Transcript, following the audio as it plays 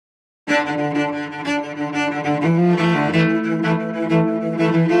Hey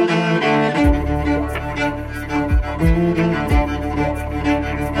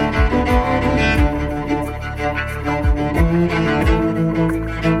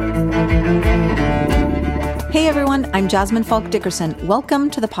everyone, I'm Jasmine Falk Dickerson.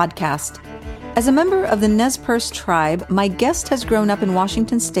 Welcome to the podcast. As a member of the Nez Perce tribe, my guest has grown up in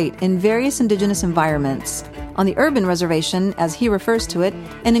Washington State in various indigenous environments, on the urban reservation, as he refers to it,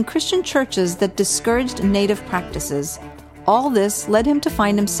 and in Christian churches that discouraged native practices. All this led him to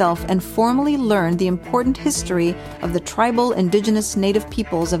find himself and formally learn the important history of the tribal indigenous native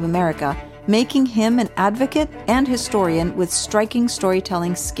peoples of America, making him an advocate and historian with striking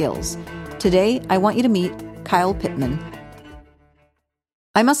storytelling skills. Today, I want you to meet Kyle Pittman.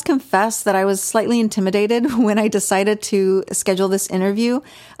 I must confess that I was slightly intimidated when I decided to schedule this interview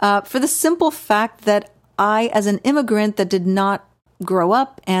for the simple fact that I, as an immigrant that did not grow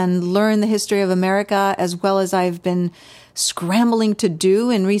up and learn the history of America as well as I've been scrambling to do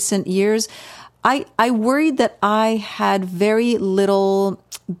in recent years, I worried that I had very little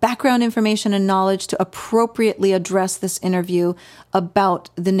background information and knowledge to appropriately address this interview about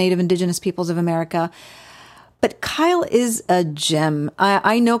the Native Indigenous peoples of America. But Kyle is a gem.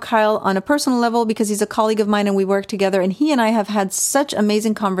 I know Kyle on a personal level because he's a colleague of mine and we work together, and he and I have had such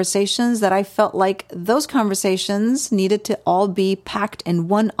amazing conversations that I felt like those conversations needed to all be packed in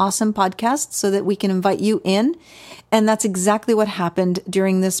one awesome podcast so that we can invite you in. And that's exactly what happened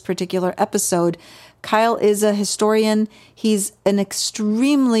during this particular episode. Kyle is a historian. He's an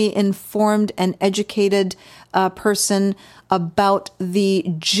extremely informed and educated person about the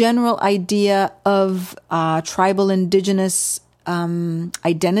general idea of tribal indigenous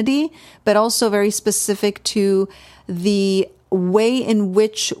identity, but also very specific to the way in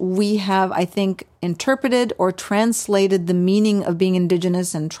which we have, I think, interpreted or translated the meaning of being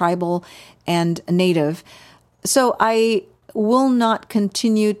indigenous and tribal and native. So I will not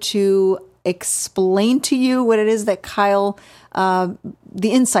continue to explain to you what it is that Kyle, the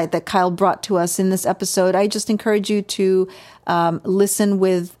insight that Kyle brought to us in this episode. I just encourage you to listen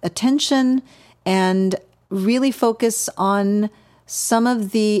with attention and really focus on some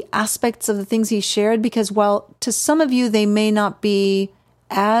of the aspects of the things he shared, because while to some of you they may not be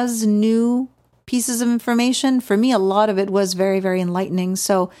as new pieces of information, for me a lot of it was very, very enlightening.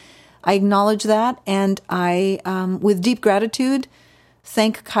 So I acknowledge that, and I, with deep gratitude,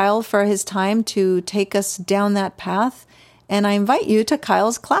 thank Kyle for his time to take us down that path. And I invite you to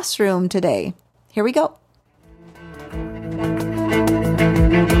Kyle's classroom today. Here we go.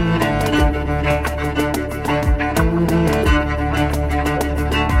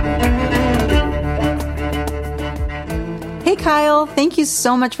 Hey, Kyle. Thank you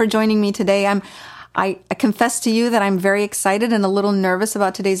so much for joining me today. I confess to you that I'm very excited and a little nervous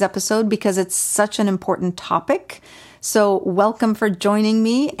about today's episode because it's such an important topic. So welcome for joining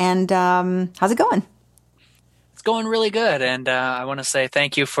me. And how's it going? It's going really good. And I want to say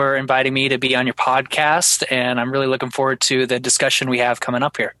thank you for inviting me to be on your podcast. And I'm really looking forward to the discussion we have coming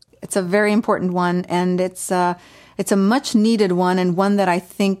up here. It's a very important one. And it's a much needed one, and one that I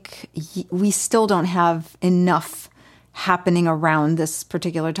think we still don't have enough happening around this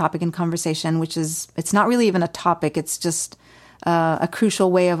particular topic and conversation, which is, it's not really even a topic. It's just a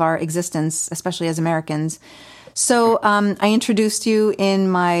crucial way of our existence, especially as Americans. So I introduced you in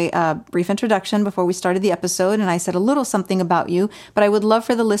my brief introduction before we started the episode, and I said a little something about you, but I would love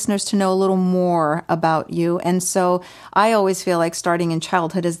for the listeners to know a little more about you. And so I always feel like starting in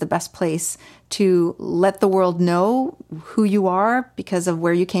childhood is the best place to let the world know who you are because of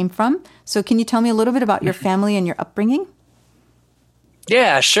where you came from. So can you tell me a little bit about your family and your upbringing?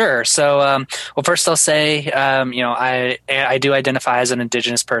 Yeah, sure. So, well, first I'll say, I do identify as an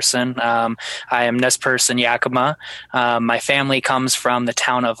Indigenous person. I am Nez Perce and Yakima. My family comes from the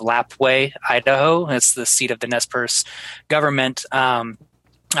town of Lapwai, Idaho. It's the seat of the Nez Perce government.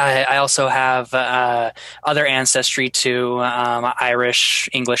 I also have other ancestry too, Irish,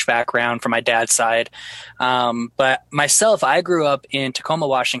 English background from my dad's side. But myself, I grew up in Tacoma,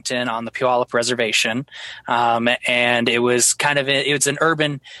 Washington on the Puyallup Reservation. And it was an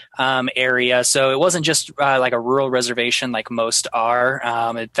urban area. So it wasn't just like a rural reservation like most are.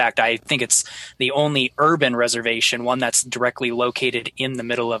 In fact, I think it's the only urban reservation, one that's directly located in the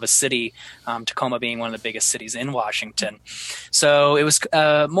middle of a city, Tacoma being one of the biggest cities in Washington. So it was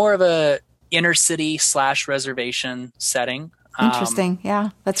more of a inner city / reservation setting. Interesting. Yeah,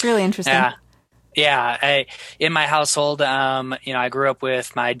 that's really interesting. Yeah. In my household, I grew up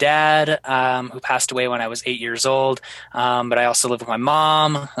with my dad, who passed away when I was 8 years old. But I also lived with my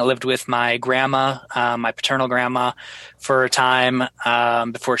mom. I lived with my grandma, my paternal grandma, for a time,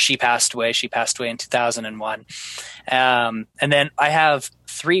 before she passed away. She passed away in 2001. And then I have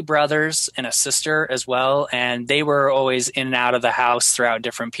three brothers and a sister as well, and they were always in and out of the house throughout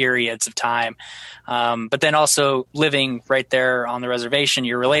different periods of time. But then also living right there on the reservation,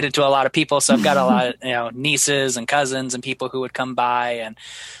 you're related to a lot of people. So I've got a lot of nieces and cousins and people who would come by, and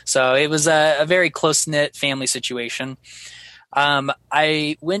so it was a very close knit family situation.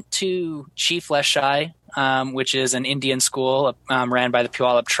 I went to Chief Leshai, which is an Indian school ran by the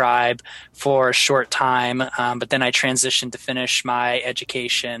Puyallup tribe for a short time. But then I transitioned to finish my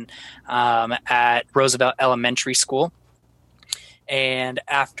education at Roosevelt Elementary School. And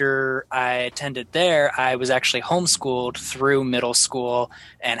after I attended there, I was actually homeschooled through middle school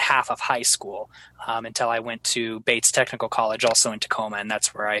and half of high school until I went to Bates Technical College, also in Tacoma. And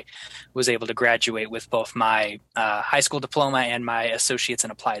that's where I was able to graduate with both my high school diploma and my associates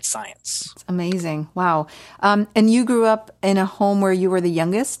in applied science. That's amazing. Wow. And you grew up in a home where you were the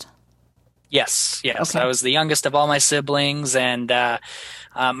youngest? Yes. Okay. I was the youngest of all my siblings, and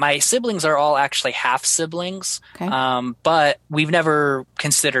my siblings are all actually half siblings. Okay. But we've never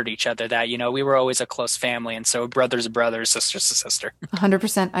considered each other that. We were always a close family, and so brothers are brothers, sisters to sister.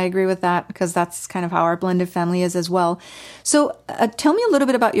 100%. I agree with that, because that's kind of how our blended family is as well. So tell me a little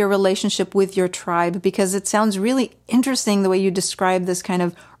bit about your relationship with your tribe, because it sounds really interesting the way you describe this kind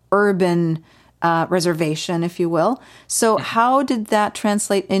of urban reservation, if you will. So how did that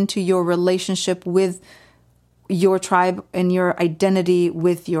translate into your relationship with your tribe and your identity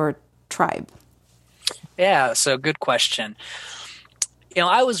with your tribe? Yeah, so good question.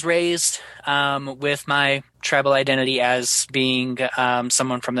 I was raised with my tribal identity as being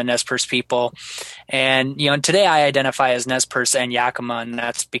someone from the Nez Perce people. And, today I identify as Nez Perce and Yakima, and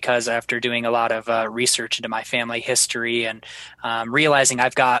that's because after doing a lot of research into my family history and realizing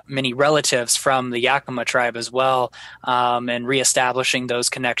I've got many relatives from the Yakima tribe as well, and reestablishing those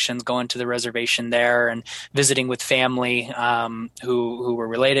connections, going to the reservation there and visiting with family who were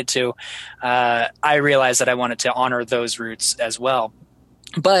related to, I realized that I wanted to honor those roots as well.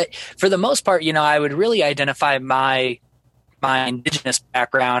 But for the most part, I would really identify my indigenous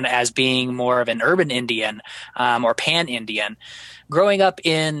background as being more of an urban Indian or pan-Indian. Growing up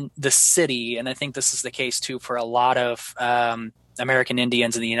in the city, and I think this is the case too for a lot of American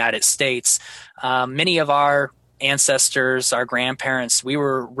Indians in the United States, many of our ancestors, our grandparents, we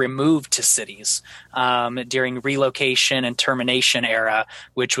were removed to cities during relocation and termination era,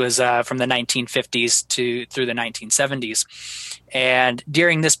 which was from the 1950s through the 1970s. And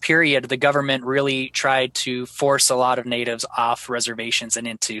during this period, the government really tried to force a lot of natives off reservations and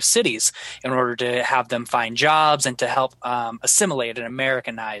into cities in order to have them find jobs and to help assimilate and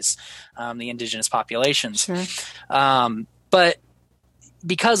Americanize the indigenous populations. Sure. But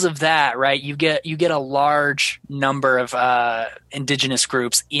because of that, right, you get a large number of indigenous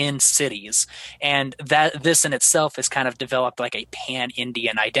groups in cities, and this in itself has kind of developed like a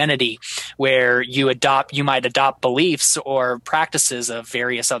pan-Indian identity where you might adopt beliefs or practices of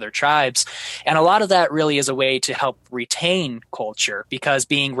various other tribes, and a lot of that really is a way to help retain culture, because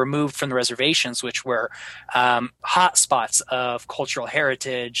being removed from the reservations, which were hot spots of cultural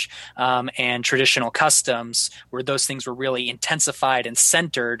heritage and traditional customs, where those things were really intensified and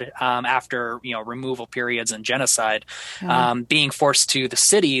centered after removal periods and genocide. Being forced to the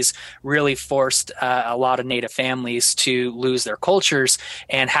cities really forced a lot of Native families to lose their cultures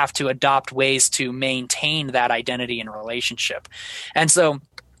and have to adopt ways to maintain that identity and relationship. And so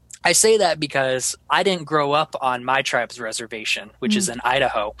I say that because I didn't grow up on my tribe's reservation, which is in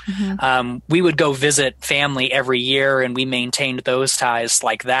Idaho. Mm-hmm. We would go visit family every year, and we maintained those ties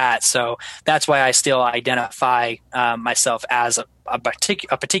like that. So that's why I still identify myself as a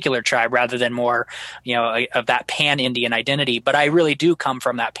particular tribe rather than more, of that pan-Indian identity. But I really do come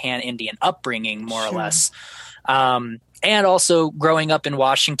from that pan-Indian upbringing, more or less. And also growing up in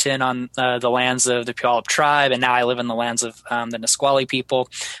Washington on the lands of the Puyallup tribe, and now I live in the lands of the Nisqually people,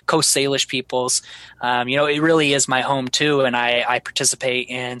 Coast Salish peoples. It really is my home too, and I participate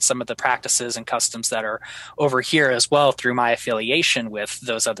in some of the practices and customs that are over here as well through my affiliation with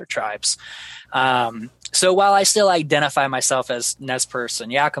those other tribes. So while I still identify myself as Nez Perce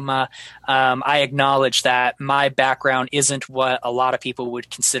and Yakima, I acknowledge that my background isn't what a lot of people would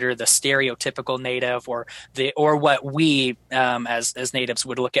consider the stereotypical Native, or what we as natives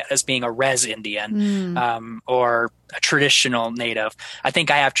would look at as being a res Indian, or a traditional Native. I think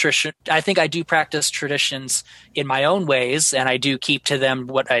I do practice traditions in my own ways, and I do keep to them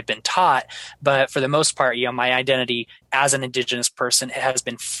what I've been taught. But for the most part, my identity as an Indigenous person has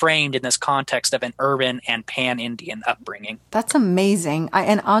been framed in this context of an urban and pan-Indian upbringing. That's amazing.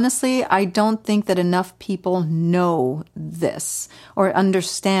 And honestly, I don't think that enough people know this or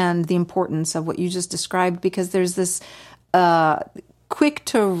understand the importance of what you just described, because there's this quick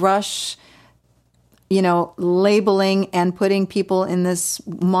to rush labeling and putting people in this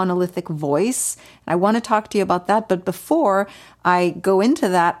monolithic voice. I want to talk to you about that. But before I go into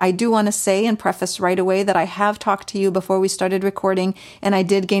that, I do want to say and preface right away that I have talked to you before we started recording, and I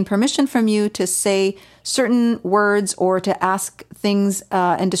did gain permission from you to say certain words or to ask things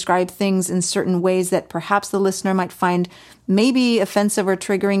and describe things in certain ways that perhaps the listener might find maybe offensive or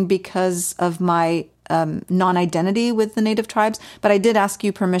triggering because of my non-identity with the Native tribes, but I did ask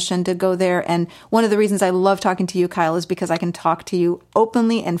you permission to go there. And one of the reasons I love talking to you, Kyle, is because I can talk to you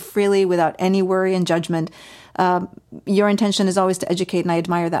openly and freely without any worry and judgment. Your intention is always to educate, and I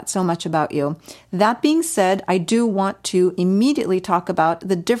admire that so much about you. That being said, I do want to immediately talk about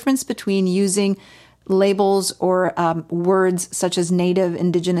the difference between using labels or words such as Native,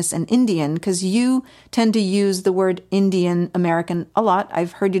 Indigenous, and Indian, because you tend to use the word Indian American a lot.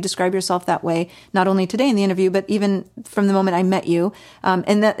 I've heard you describe yourself that way, not only today in the interview, but even from the moment I met you.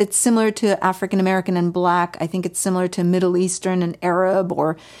 And that it's similar to African American and Black. I think it's similar to Middle Eastern and Arab,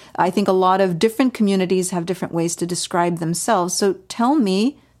 or I think a lot of different communities have different ways to describe themselves. So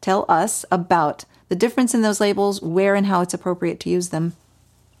tell us about the difference in those labels, where and how it's appropriate to use them.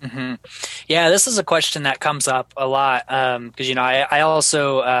 Mm-hmm. Yeah, this is a question that comes up a lot because, I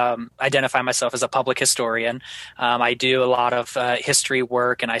also identify myself as a public historian. I do a lot of history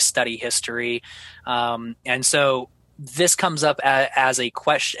work, and I study history. And so this comes up as a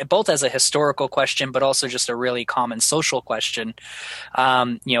question, both as a historical question, but also just a really common social question.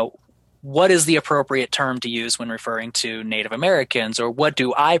 What is the appropriate term to use when referring to Native Americans, or what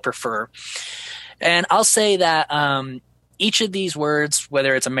do I prefer? And I'll say that each of these words,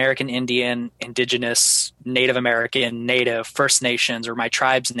 whether it's American Indian, Indigenous, Native American, Native, First Nations, or my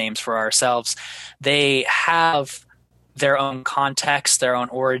tribe's names for ourselves, they have their own context, their own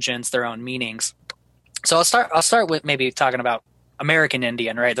origins, their own meanings. So I'll start with maybe talking about American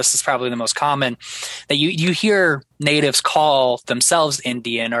Indian, right? This is probably the most common that you hear natives call themselves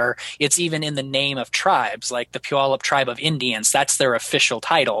Indian, or it's even in the name of tribes, like the Puyallup Tribe of Indians. That's their official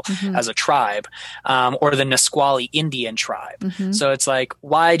title as a tribe, or the Nisqually Indian Tribe. So it's like,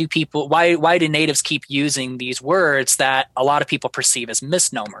 why do natives keep using these words that a lot of people perceive as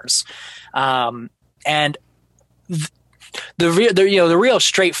misnomers? And the real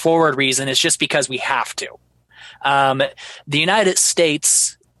straightforward reason is just because we have to. The United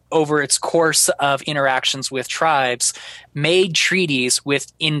States, over its course of interactions with tribes, made treaties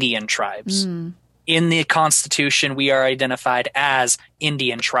with Indian tribes. In the Constitution, we are identified as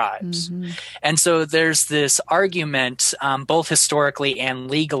Indian tribes. And so there's this argument, both historically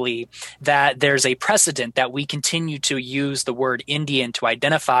and legally, that there's a precedent that we continue to use the word Indian to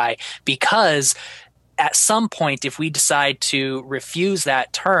identify, because at some point, if we decide to refuse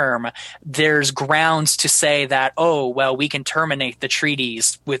that term, there's grounds to say that, we can terminate the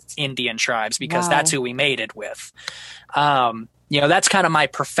treaties with Indian tribes because that's who we made it with. That's kind of my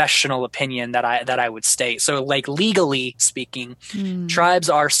professional opinion that I would state. So, like, legally speaking, tribes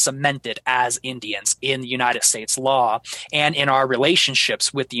are cemented as Indians in the United States law and in our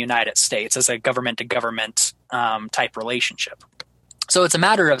relationships with the United States as a government-to-government type relationship. So it's a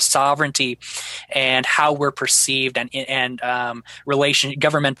matter of sovereignty and how we're perceived, and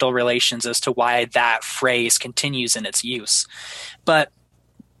governmental relations as to why that phrase continues in its use. But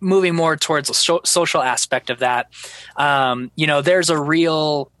moving more towards the social aspect of that, there's a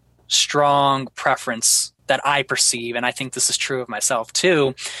real strong preference that I perceive, and I think this is true of myself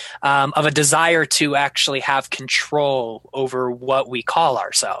too, of a desire to actually have control over what we call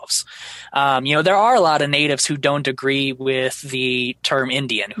ourselves. There are a lot of natives who don't agree with the term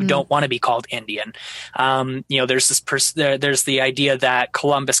Indian, who don't want to be called Indian. There's there's the idea that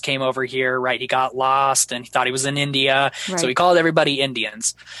Columbus came over here, right? He got lost and he thought he was in India, right. So he called everybody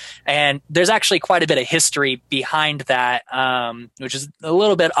Indians. And there's actually quite a bit of history behind that, which is a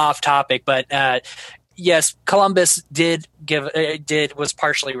little bit off topic, but yes, Columbus was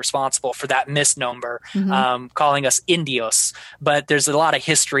partially responsible for that misnomer, calling us Indios. But there's a lot of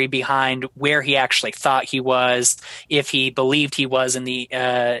history behind where he actually thought he was, if he believed he was in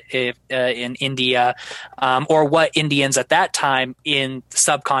in India, or what Indians at that time in the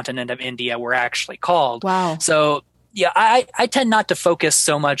subcontinent of India were actually called. Wow. So Yeah, I tend not to focus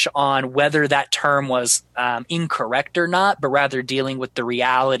so much on whether that term was incorrect or not, but rather dealing with the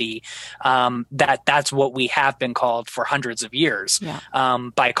reality that that's what we have been called for hundreds of years Yeah.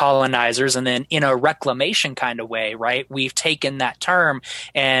 by colonizers. And then in a reclamation kind of way, right, we've taken that term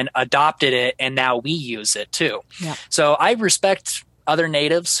and adopted it, and now we use it too. Yeah. So I respect other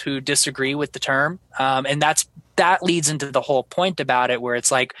natives who disagree with the term. And that leads into the whole point about it, where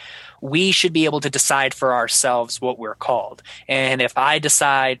it's like, we should be able to decide for ourselves what we're called. And if I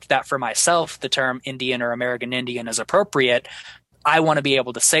decide that for myself, the term Indian or American Indian is appropriate, I want to be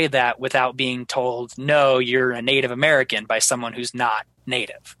able to say that without being told, no, you're a Native American by someone who's not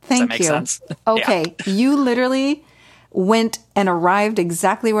Native. Does that make sense? Okay. Yeah. You literally went and arrived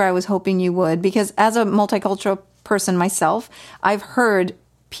exactly where I was hoping you would, because as a multicultural person myself, I've heard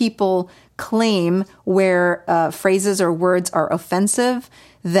people claim where phrases or words are offensive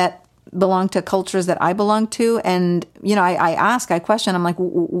that belong to cultures that I belong to. And, I question, I'm like,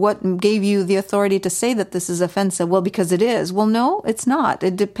 what gave you the authority to say that this is offensive? Well, because it is. Well, no, it's not.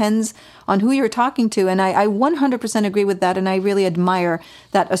 It depends on who you're talking to. And I 100% agree with that. And I really admire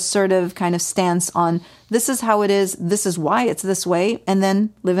that assertive kind of stance on this is how it is, this is why it's this way, and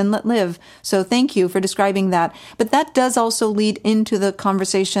then live and let live. So thank you for describing that. But that does also lead into the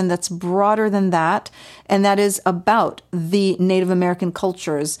conversation that's broader than that, and that is about the Native American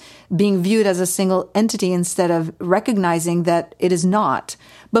cultures being viewed as a single entity instead of recognizing that it is not.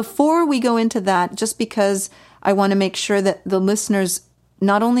 Before we go into that, just because I want to make sure that the listeners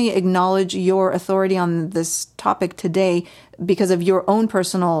not only acknowledge your authority on this topic today because of your own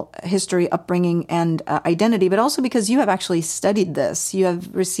personal history, upbringing, and identity, but also because you have actually studied this. You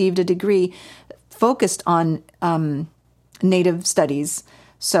have received a degree focused on Native studies.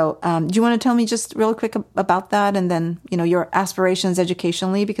 So do you want to tell me just real quick about that, and then your aspirations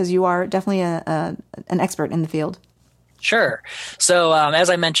educationally, because you are definitely an expert in the field? Sure. So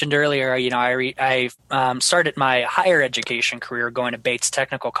as I mentioned earlier, I started my higher education career going to Bates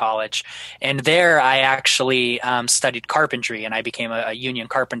Technical College, and there I actually studied carpentry, and I became a union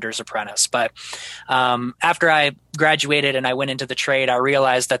carpenter's apprentice. But after I graduated and I went into the trade, I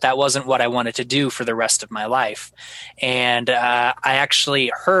realized that wasn't what I wanted to do for the rest of my life. And I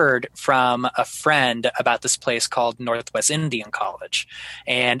actually heard from a friend about this place called Northwest Indian College,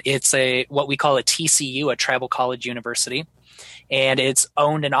 and it's what we call a TCU, a tribal college university. And it's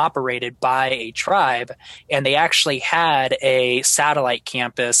owned and operated by a tribe. And they actually had a satellite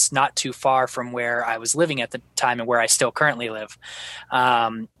campus not too far from where I was living at the time and where I still currently live.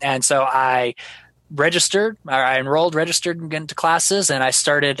 And so I registered into classes, and I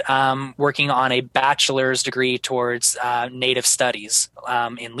started working on a bachelor's degree towards Native studies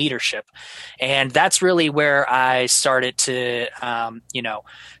in leadership. And that's really where I started to,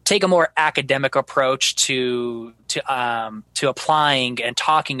 take a more academic approach to applying and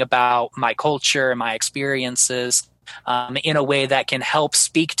talking about my culture and my experiences in a way that can help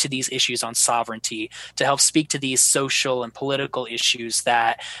speak to these issues on sovereignty, to help speak to these social and political issues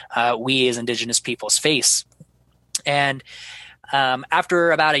that we as Indigenous peoples face. And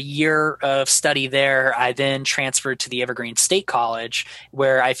after about a year of study there, I then transferred to the Evergreen State College,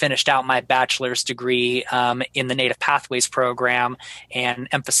 where I finished out my bachelor's degree in the Native Pathways program and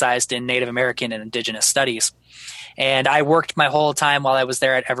emphasized in Native American and Indigenous studies. And I worked my whole time while I was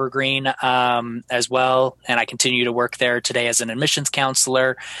there at Evergreen as well. And I continue to work there today as an admissions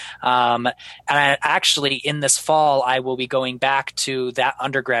counselor. And actually, in this fall, I will be going back to that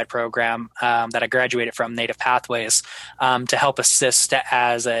undergrad program that I graduated from, Native Pathways, to help assist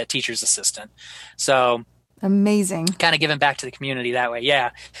as a teacher's assistant. So amazing. Kind of giving back to the community that way.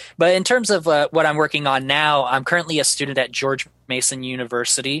 Yeah. But in terms of what I'm working on now, I'm currently a student at George Mason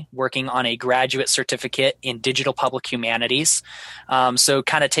University working on a graduate certificate in digital public humanities. So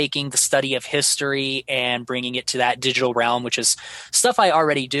kind of taking the study of history and bringing it to that digital realm, which is stuff I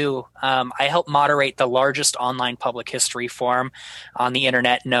already do. I help moderate the largest online public history forum on the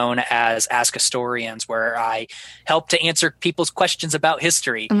internet known as Ask Historians, where I help to answer people's questions about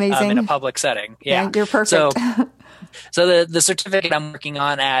history in a public setting. Yeah, you're perfect. So the certificate I'm working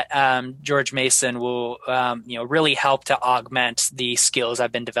on at George Mason will really help to augment the skills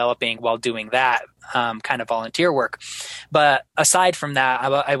I've been developing while doing that kind of volunteer work. But aside from that,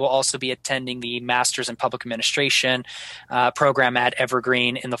 I will also be attending the Master's in Public Administration program at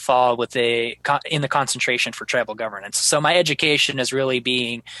Evergreen in the fall in the concentration for tribal governance. So my education is really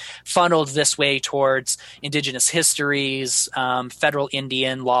being funneled this way towards Indigenous histories, federal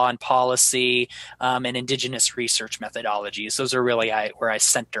Indian law and policy, and Indigenous research methodologies. Those are really where I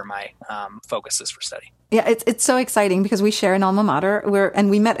center my focuses for study. Yeah, it's so exciting because we share an alma mater. And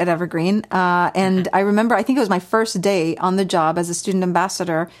we met at Evergreen. And I remember, I think it was my first day on the job as a student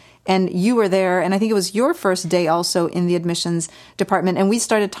ambassador, and you were there. And I think it was your first day also in the admissions department. And we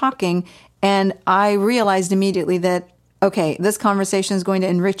started talking, and I realized immediately that, okay, this conversation is going to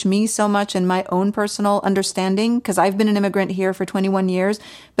enrich me so much in my own personal understanding, because I've been an immigrant here for 21 years.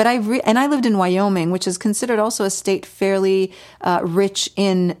 But and I lived in Wyoming, which is considered also a state fairly rich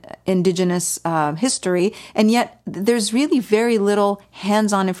in indigenous history. And yet there's really very little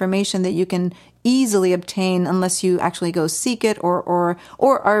hands-on information that you can easily obtain unless you actually go seek it or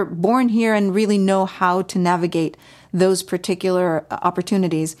are born here and really know how to navigate those particular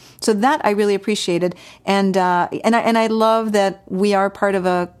opportunities. So that I really appreciated. And I love that we are part of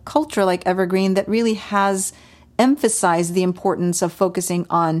a culture like Evergreen that really has emphasized the importance of focusing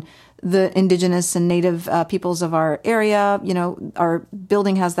on the indigenous and native peoples of our area. You know, our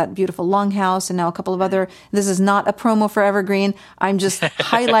building has that beautiful longhouse and now a couple of other. This is not a promo for Evergreen. I'm just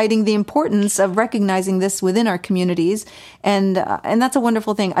highlighting the importance of recognizing this within our communities. And that's a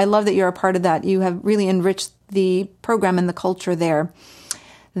wonderful thing. I love that you're a part of that. You have really enriched the program and the culture there.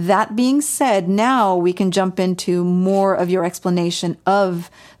 That being said, now we can jump into more of your explanation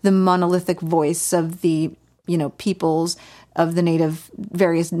of the monolithic voice of the, peoples of the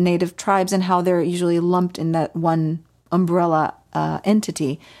various native tribes and how they're usually lumped in that one umbrella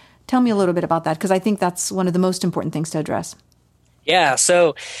entity. Tell me a little bit about that, because I think that's one of the most important things to address. Yeah,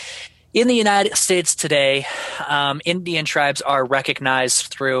 so in the United States today, Indian tribes are recognized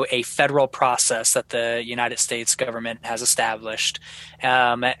through a federal process that the United States government has established.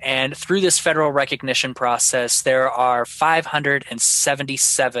 And through this federal recognition process, there are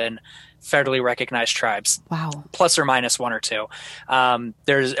 577 federally recognized tribes. Wow. Plus or minus one or two.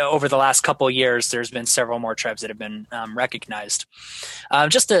 There's over the last couple of years, there's been several more tribes that have been recognized.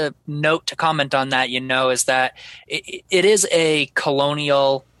 Just a note to comment on that, is that it is a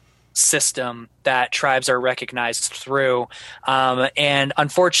colonial system that tribes are recognized through. And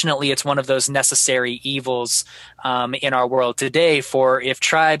unfortunately, it's one of those necessary evils in our world today. For if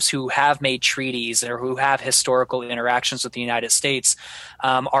tribes who have made treaties or who have historical interactions with the United States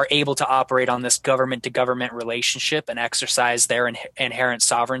are able to operate on this government-to-government relationship and exercise their inherent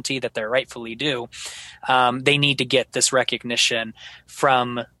sovereignty that they rightfully do, they need to get this recognition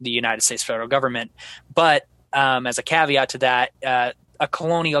from the United States federal government. But as a caveat to that, a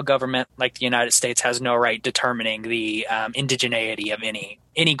colonial government like the United States has no right determining the indigeneity of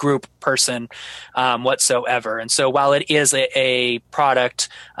any group, person whatsoever. And so while it is a product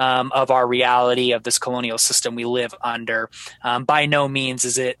of our reality of this colonial system we live under, by no means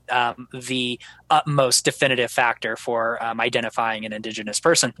is it the utmost definitive factor for identifying an indigenous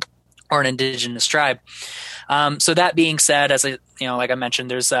person or an indigenous tribe. So that being said, like I mentioned,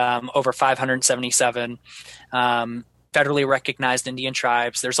 there's over 577 federally recognized Indian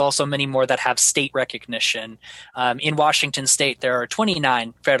tribes. There's also many more that have state recognition. In Washington state, there are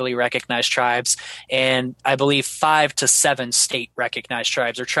 29 federally recognized tribes, and I believe 5 to 7 state recognized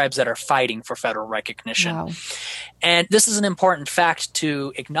tribes, or tribes that are fighting for federal recognition. Wow. And this is an important fact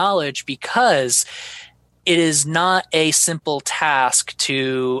to acknowledge because it is not a simple task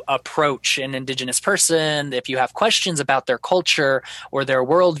to approach an indigenous person if you have questions about their culture or their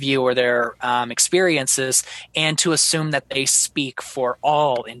worldview or their experiences, and to assume that they speak for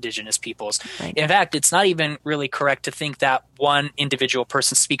all indigenous peoples. Right. In fact, it's not even really correct to think that one individual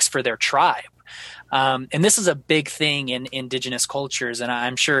person speaks for their tribe. And this is a big thing in indigenous cultures, and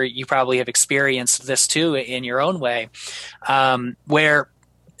I'm sure you probably have experienced this too in your own way, where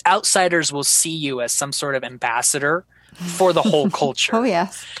outsiders will see you as some sort of ambassador for the whole culture. Oh,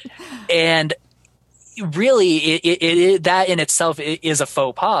 yes. And really, it that in itself is a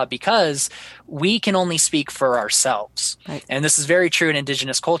faux pas, because we can only speak for ourselves. Right. And this is very true in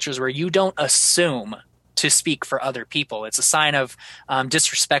indigenous cultures, where you don't assume to speak for other people. It's a sign of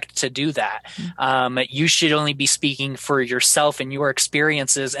disrespect to do that. You should only be speaking for yourself and your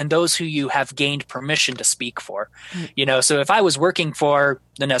experiences and those who you have gained permission to speak for. So if I was working for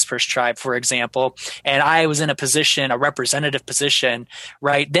the Nez Perce tribe, for example, and I was in a representative position,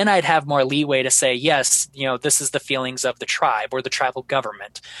 right, then I'd have more leeway to say, yes, this is the feelings of the tribe or the tribal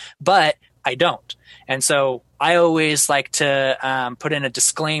government. But I don't. And so I always like to put in a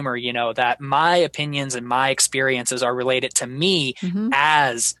disclaimer, that my opinions and my experiences are related to me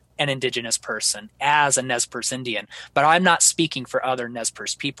as an indigenous person, as a Nez Perce Indian, but I'm not speaking for other Nez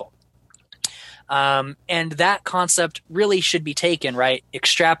Perce people. And that concept really should be taken, right?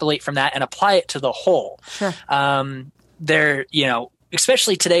 Extrapolate from that and apply it to the whole. Sure.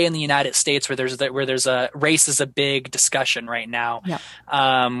 especially today in the United States, where there's a race is a big discussion right now,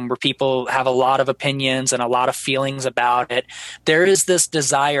 where people have a lot of opinions and a lot of feelings about it. There is this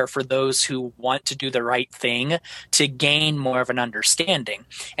desire for those who want to do the right thing to gain more of an understanding.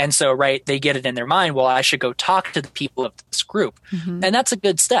 And so, right, they get it in their mind, well, I should go talk to the people of this group. And that's a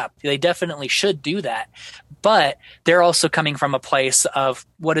good step. They definitely should do that. But they're also coming from a place of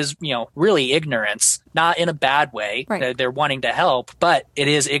what is, really ignorance, not in a bad way. Right. They're wanting to help, but it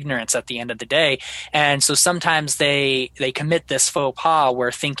is ignorance at the end of the day. And so sometimes they commit this faux pas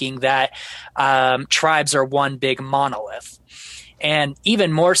where thinking that tribes are one big monolith. And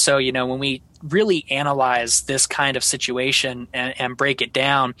even more so, when we really analyze this kind of situation and break it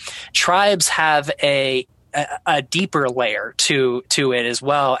down, tribes have a deeper layer to it as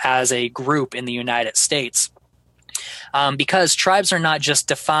well as a group in the United States. Because tribes are not just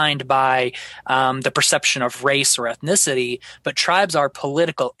defined by the perception of race or ethnicity, but tribes are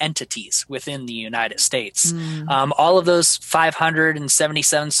political entities within the United States. All of those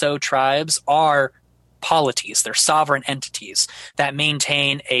 577 so tribes are polities. They're sovereign entities that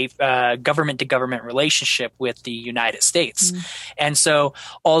maintain a government-to-government relationship with the United States. And so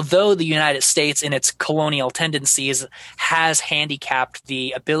although the United States in its colonial tendencies has handicapped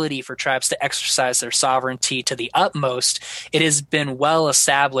the ability for tribes to exercise their sovereignty to the utmost, it has been well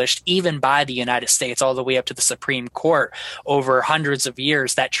established even by the United States all the way up to the Supreme Court over hundreds of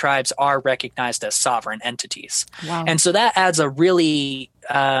years that tribes are recognized as sovereign entities. Wow. And so that adds a really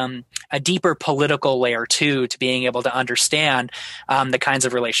a deeper political layer to being able to understand the kinds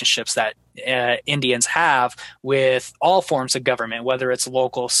of relationships that Indians have with all forms of government, whether it's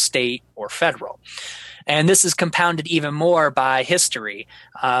local, state, or federal. And this is compounded even more by history.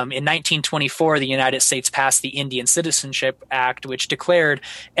 In 1924, the United States passed the Indian Citizenship Act, which declared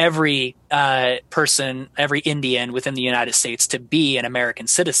every person, every Indian within the United States to be an American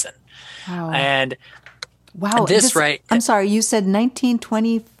citizen. Wow. And wow. right. I'm sorry, you said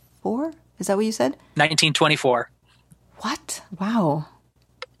 1924? Is that what you said? 1924. What? Wow.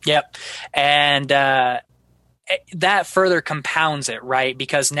 Yep. And that further compounds it, right?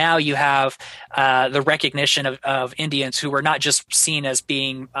 Because now you have the recognition of Indians who were not just seen as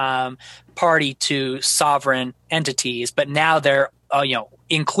being party to sovereign entities, but now they're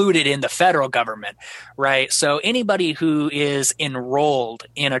included in the federal government, right? So anybody who is enrolled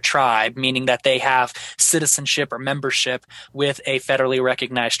in a tribe, meaning that they have citizenship or membership with a federally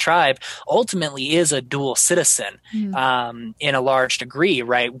recognized tribe, ultimately is a dual citizen in a large degree,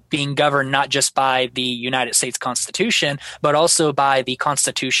 right? Being governed not just by the United States Constitution, but also by the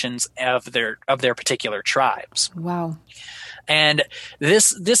constitutions of their particular tribes. Wow. And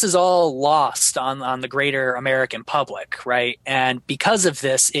this is all lost on the greater American public, right? And because of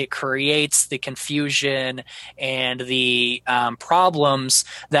this, it creates the confusion and the problems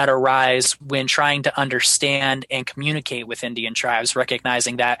that arise when trying to understand and communicate with Indian tribes,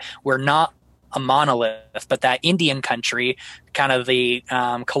 recognizing that we're not a monolith, but that Indian country, kind of the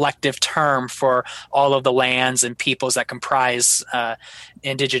collective term for all of the lands and peoples that comprise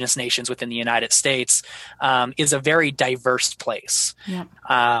indigenous nations within the United States, is a very diverse place. Yeah.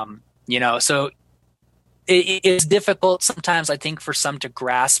 So it is difficult sometimes, I think, for some to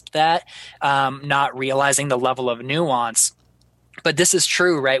grasp that, not realizing the level of nuance. But this is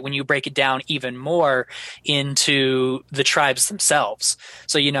true, right, when you break it down even more into the tribes themselves.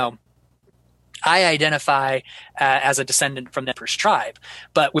 So, I identify as a descendant from the Nez Perce tribe,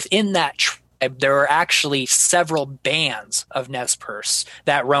 but within that tribe, there are actually several bands of Nez Perce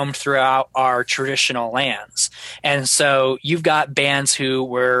that roamed throughout our traditional lands. And so you've got bands who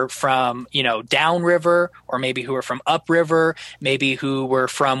were from, downriver, or maybe who were from upriver, maybe who were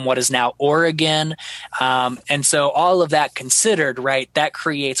from what is now Oregon. And so all of that considered, right, that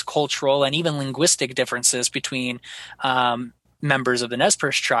creates cultural and even linguistic differences between members of the Nez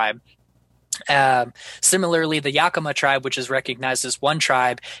Perce tribe. Similarly, the Yakima tribe, which is recognized as one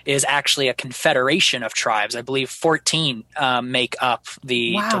tribe, is actually a confederation of tribes. I believe 14 make up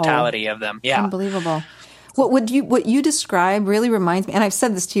the totality of them. Yeah, unbelievable. What you describe really reminds me, and I've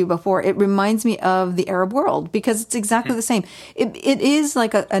said this to you before, it reminds me of the Arab world, because it's exactly the same. It is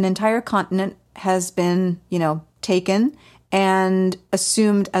like an entire continent has been, taken and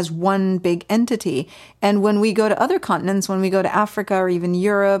assumed as one big entity. And when we go to other continents, when we go to Africa or even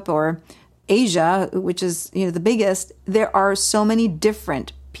Europe or Asia, which is, the biggest, there are so many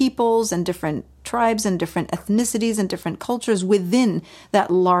different peoples and different tribes and different ethnicities and different cultures within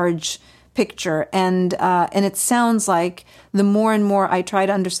that large picture. And it sounds like the more and more I try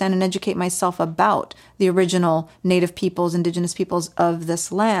to understand and educate myself about the original native peoples, indigenous peoples of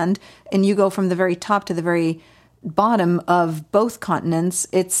this land, and you go from the very top to the very bottom of both continents.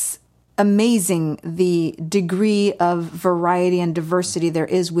 It's amazing the degree of variety and diversity there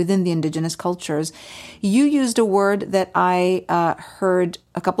is within the indigenous cultures. You used a word that I heard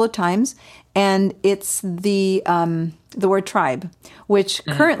a couple of times, and it's the word tribe, which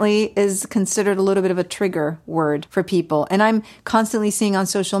currently is considered a little bit of a trigger word for people. And I'm constantly seeing on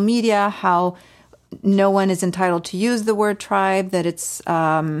social media how no one is entitled to use the word tribe, that it's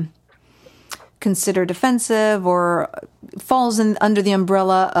considered offensive or falls under the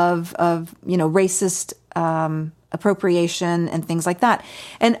umbrella of racist appropriation and things like that.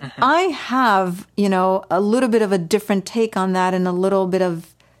 And I have, a little bit of a different take on that and a little bit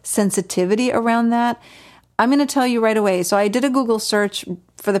of sensitivity around that. I'm going to tell you right away. So I did a Google search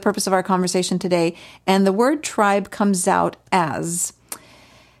for the purpose of our conversation today, and the word tribe comes out as...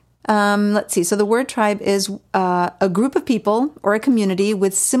 let's see. So the word tribe is a group of people or a community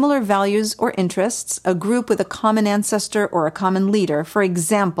with similar values or interests, a group with a common ancestor or a common leader. For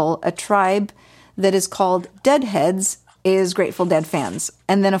example, a tribe that is called Deadheads is Grateful Dead fans.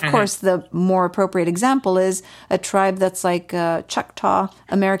 And then, of course, the more appropriate example is a tribe that's like Choctaw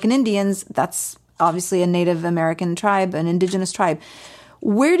American Indians. That's obviously a Native American tribe, an indigenous tribe.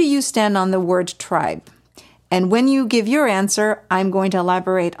 Where do you stand on the word tribe? And when you give your answer, I'm going to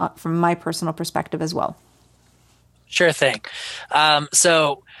elaborate from my personal perspective as well. Sure thing.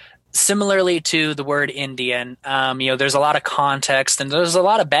 So similarly to the word Indian, there's a lot of context and there's a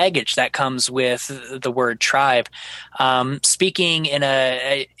lot of baggage that comes with the word tribe. Speaking in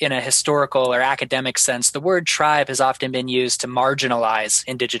a historical or academic sense, the word tribe has often been used to marginalize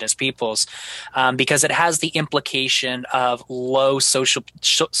indigenous peoples because it has the implication of low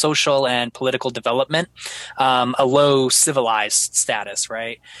social and political development, a low civilized status,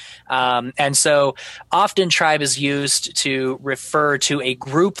 right? And so often tribe is used to refer to a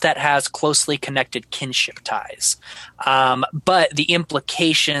group that has closely connected kinship ties. But the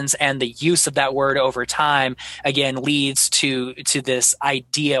implications and the use of that word over time, again, leads to this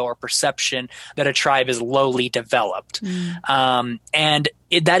idea or perception that a tribe is lowly developed. And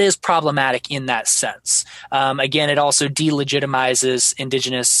that is problematic in that sense. Again, it also delegitimizes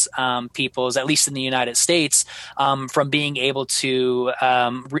indigenous peoples, at least in the United States, from being able to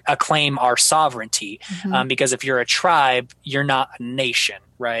acclaim our sovereignty. Because if you're a tribe, you're not a nation,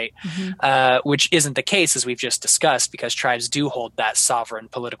 right? Which isn't the case, as we've just discussed, because tribes do hold that sovereign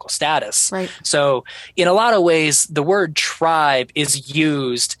political status. Right. So in a lot of ways, the word tribe is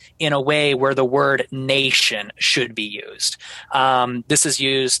used in a way where the word nation should be used. This is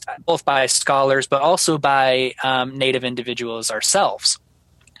used both by scholars, but also by Native individuals ourselves.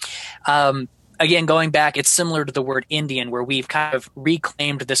 Again, going back, it's similar to the word Indian, where we've kind of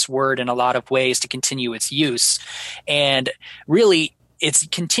reclaimed this word in a lot of ways to continue its use. And really, its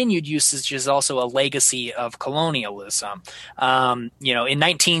continued usage is also a legacy of colonialism. In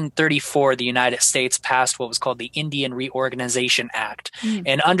 1934, the United States passed what was called the Indian Reorganization Act.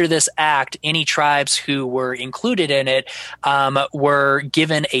 And under this act, any tribes who were included in it were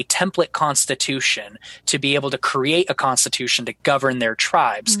given a template constitution to be able to create a constitution to govern their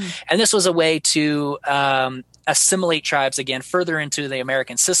tribes. And this was a way to assimilate tribes again further into the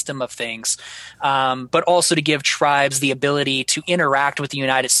American system of things, but also to give tribes the ability to interact with the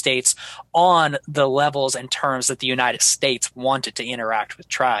United States on the levels and terms that the United States wanted to interact with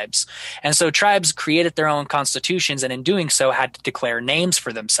tribes. And so tribes created their own constitutions, and in doing so had to declare names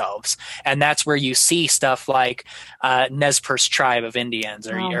for themselves. And that's where you see stuff like Nez Perce tribe of Indians,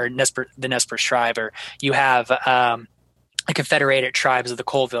 or the Nez Perce tribe, or you have the Confederated Tribes of the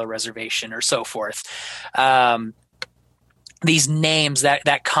Colville Reservation, or so forth. These names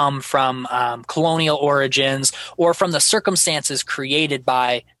that come from colonial origins or from the circumstances created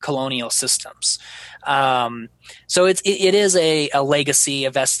by colonial systems. So it is a legacy,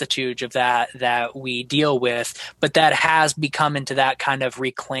 a vestige of that we deal with, but that has become into that kind of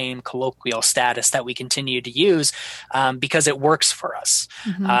reclaimed colloquial status that we continue to use because it works for us.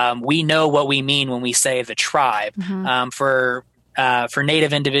 We know what we mean when we say the tribe. For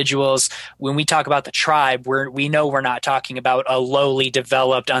Native individuals, when we talk about the tribe, we know we're not talking about a lowly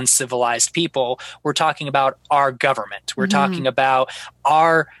developed, uncivilized people. We're talking about our government. We're talking about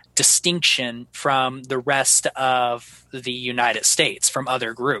our distinction from the rest of the United States, from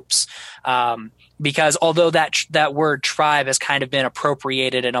other groups. Because although that word tribe has kind of been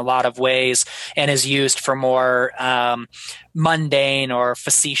appropriated in a lot of ways and is used for more mundane or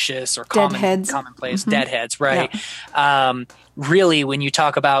facetious or commonplace deadheads, right? Yeah. Really, when you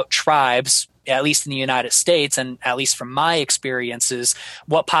talk about tribes, at least in the United States, and at least from my experiences,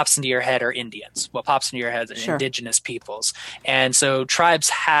 what pops into your head are Indians. What pops into your head are indigenous peoples. And so tribes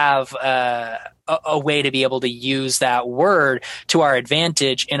have a a way to be able to use that word to our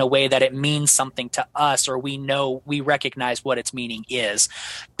advantage in a way that it means something to us, or we recognize what its meaning is.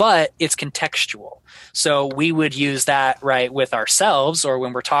 But it's contextual. So we would use that, right, with ourselves, or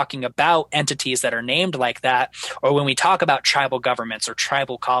when we're talking about entities that are named like that, or when we talk about tribal governments or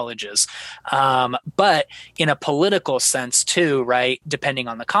tribal colleges. But in a political sense too, right, depending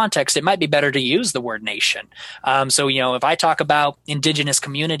on the context, it might be better to use the word nation. So, if I talk about indigenous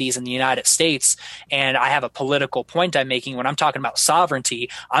communities in the United States and I have a political point I'm making, when I'm talking about sovereignty,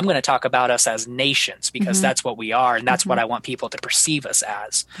 I'm going to talk about us as nations, because that's what we are. And that's what I want people to perceive us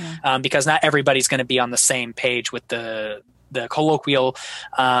as, because not everybody's going to be on the same page with the colloquial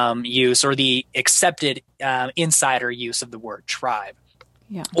use or the accepted insider use of the word tribe.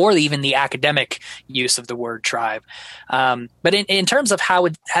 Yeah. Or even the academic use of the word tribe. But in terms of how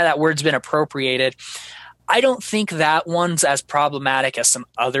that word's been appropriated, I don't think that one's as problematic as some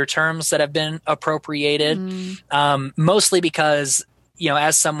other terms that have been appropriated, mostly because,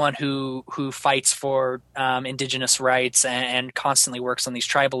 as someone who fights for indigenous rights and constantly works on these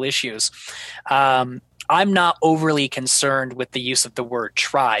tribal issues, I'm not overly concerned with the use of the word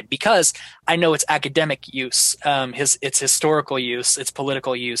tribe, because I know its academic use, its historical use, its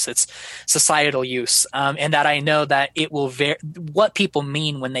political use, its societal use, and that I know that it will what people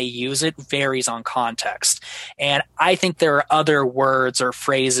mean when they use it varies on context. And I think there are other words or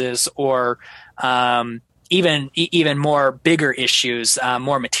phrases or even more bigger issues,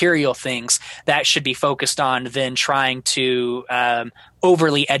 more material things that should be focused on than trying to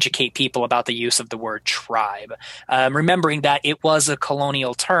overly educate people about the use of the word tribe. Remembering that it was a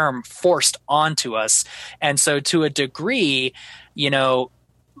colonial term forced onto us. And so to a degree,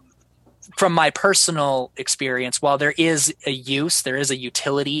 from my personal experience, while there is a use, there is a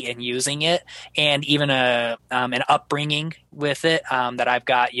utility in using it, and even an upbringing with it that I've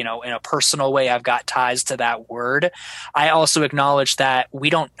got, in a personal way, I've got ties to that word. I also acknowledge that we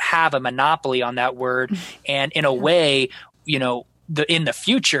don't have a monopoly on that word, and in a way, in the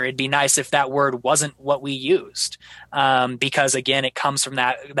future, it'd be nice if that word wasn't what we used, because again, it comes from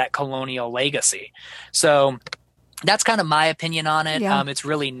that colonial legacy. So that's kind of my opinion on it. Yeah. It's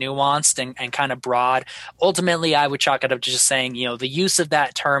really nuanced and kind of broad. Ultimately, I would chalk it up to just saying, the use of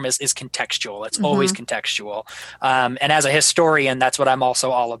that term is contextual. It's always contextual. And as a historian, that's what I'm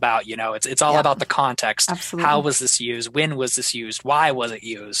also all about. It's all about the context. Absolutely. How was this used? When was this used? Why was it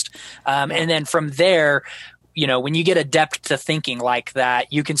used? And then from there, when you get adept to thinking like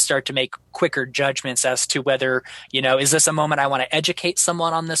that, you can start to make quicker judgments as to whether, is this a moment I want to educate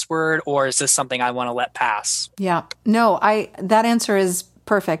someone on this word, or is this something I want to let pass? Yeah. No, that answer is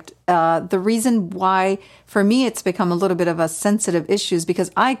perfect. The reason why, for me, it's become a little bit of a sensitive issue is because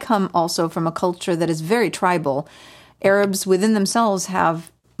I come also from a culture that is very tribal. Arabs within themselves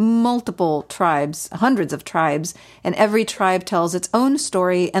have multiple tribes, hundreds of tribes, and every tribe tells its own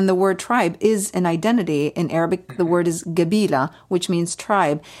story, and the word tribe is an identity. In Arabic, the word is gabila, which means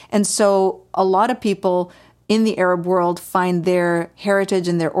tribe. And so a lot of people in the Arab world find their heritage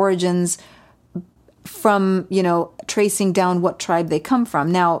and their origins from, tracing down what tribe they come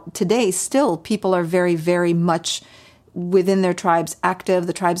from. Now, today, still, people are very, very much within their tribes active.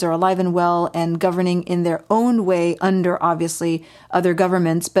 The tribes are alive and well and governing in their own way under, obviously, other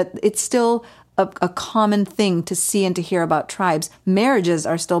governments. But it's still a common thing to see and to hear about tribes. Marriages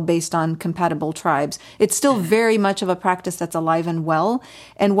are still based on compatible tribes. It's still very much of a practice that's alive and well.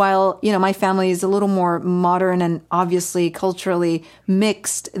 And while, my family is a little more modern and obviously culturally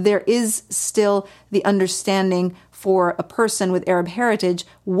mixed, there is still the understanding for a person with Arab heritage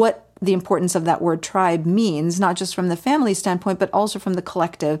what the importance of that word tribe means, not just from the family standpoint, but also from the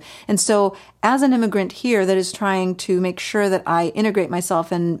collective. And so as an immigrant here that is trying to make sure that I integrate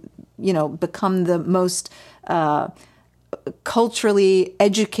myself and, become the most culturally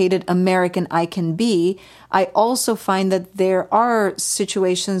educated American I can be, I also find that there are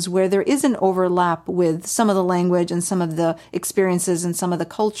situations where there is an overlap with some of the language and some of the experiences and some of the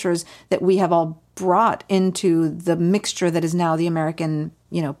cultures that we have all brought into the mixture that is now the American,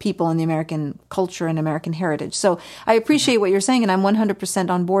 people and the American culture and American heritage. So I appreciate what you're saying, and I'm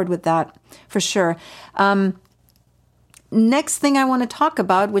 100% on board with that for sure. Next thing I want to talk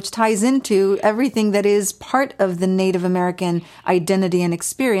about, which ties into everything that is part of the Native American identity and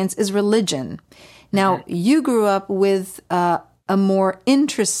experience, is religion. Now, you grew up with a more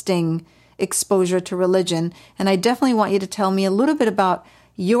interesting exposure to religion, and I definitely want you to tell me a little bit about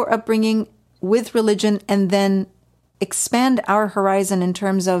your upbringing with religion, and then expand our horizon in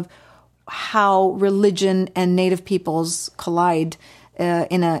terms of how religion and Native peoples collide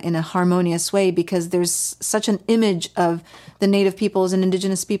in a harmonious way, because there's such an image of the Native peoples and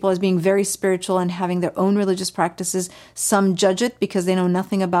indigenous people as being very spiritual and having their own religious practices. Some judge it because they know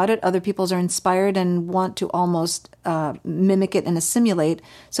nothing about it. Other peoples are inspired and want to almost mimic it and assimilate.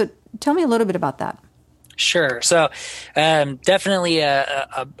 So tell me a little bit about that. Sure. So definitely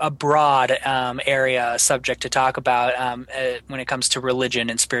a broad area subject to talk about when it comes to religion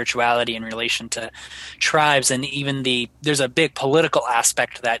and spirituality in relation to tribes, and even there's a big political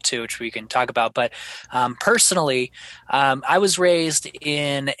aspect to that too, which we can talk about. But personally, I was raised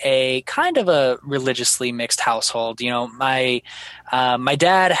in a kind of a religiously mixed household. My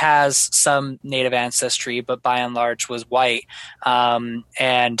dad has some Native ancestry, but by and large was white,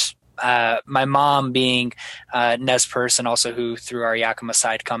 and my mom, being Nez Perce, and also who through our Yakima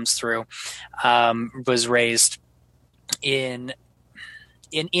side comes through, was raised in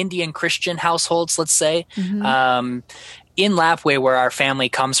Indian Christian households, let's say. Mm-hmm. In Lapwai, where our family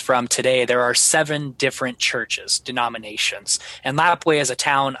comes from today, there are 7 different churches, denominations. And Lapwai is a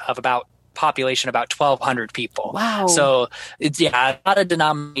town of population about 1,200 people. Wow. So it's a lot of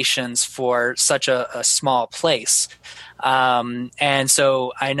denominations for such a small place. And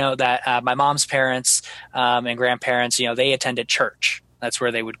so I know that my mom's parents and grandparents, they attended church. That's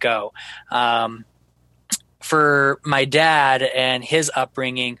where they would go. For my dad and his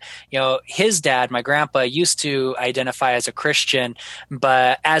upbringing, his dad, my grandpa, used to identify as a Christian,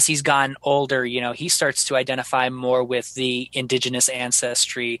 but as he's gotten older, he starts to identify more with the indigenous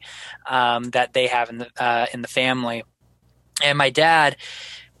ancestry that they have in the family. And my dad,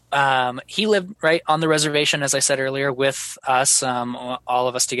 he lived right on the reservation, as I said earlier, with us, all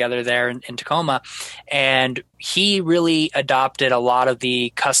of us together there in Tacoma. And he really adopted a lot of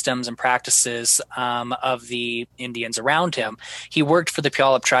the customs and practices of the Indians around him. He worked for the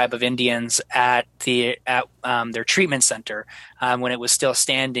Puyallup tribe of Indians at their treatment center when it was still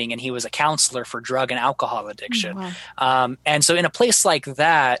standing, and he was a counselor for drug and alcohol addiction. Wow. And so in a place like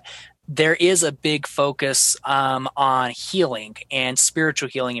that, there is a big focus on healing and spiritual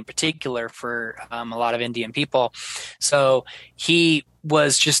healing in particular for a lot of Indian people. So he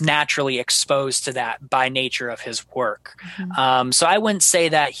was just naturally exposed to that by nature of his work. Mm-hmm. So I wouldn't say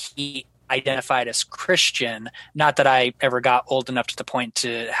that he identified as Christian, not that I ever got old enough to the point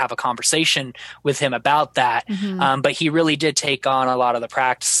to have a conversation with him about that, mm-hmm. But he really did take on a lot of the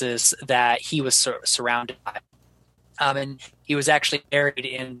practices that he was surrounded by. And he was actually buried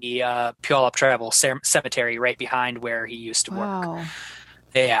in the Puyallup Tribal Cemetery right behind where he used to work. Wow.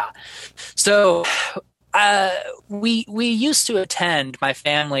 Yeah. So we used to attend, my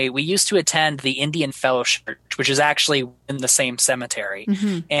family, we used to attend the Indian Fellowship, which is actually in the same cemetery.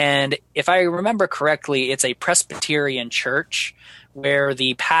 Mm-hmm. And if I remember correctly, it's a Presbyterian church where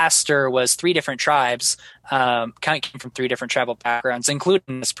the pastor was 3 different tribes, came from 3 different tribal backgrounds,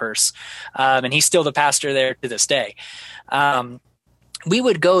 including Nez Perce. And he's still the pastor there to this day. We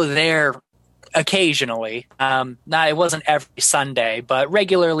would go there occasionally. Now, it wasn't every Sunday, but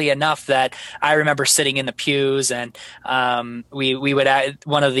regularly enough that I remember sitting in the pews, and we would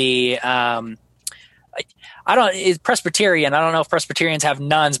one of the it's Presbyterian. I don't know if Presbyterians have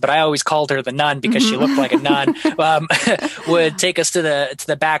nuns, but I always called her the nun because she looked like a nun. Would take us to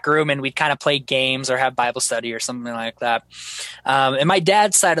the back room, and we'd kind of play games or have Bible study or something like that. And my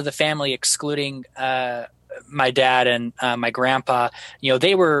dad's side of the family, excluding my dad and my grandpa,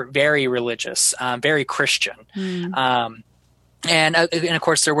 they were very religious, very Christian. Mm. And of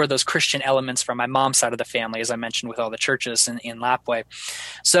course, there were those Christian elements from my mom's side of the family, as I mentioned, with all the churches in Lapwai.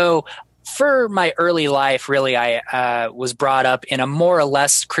 So for my early life, really, I was brought up in a more or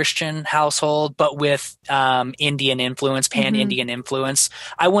less Christian household, but with Indian influence, pan-Indian mm-hmm. influence.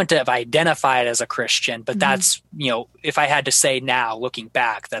 I wouldn't have identified as a Christian, but mm-hmm. that's, if I had to say now, looking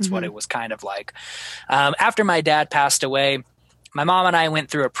back, that's mm-hmm. what it was kind of like. After my dad passed away, my mom and I went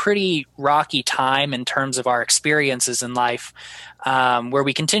through a pretty rocky time in terms of our experiences in life, where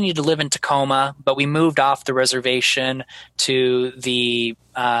we continued to live in Tacoma, but we moved off the reservation to the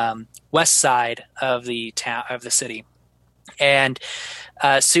west side of the town, of the city. And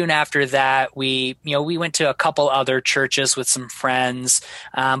soon after that, we went to a couple other churches with some friends,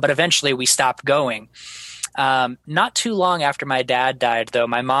 but eventually we stopped going. Not too long after my dad died, though,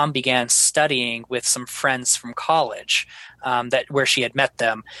 my mom began studying with some friends from college, where she had met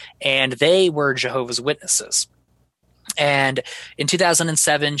them, and they were Jehovah's Witnesses. And in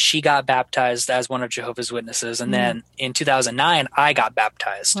 2007, she got baptized as one of Jehovah's Witnesses. And then in 2009, I got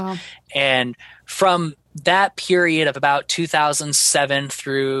baptized. Wow. And from that period of about 2007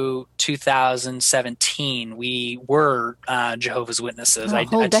 through 2017, we were Jehovah's Witnesses. A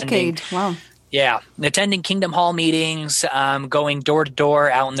whole decade. Wow. Yeah, attending Kingdom Hall meetings, going door to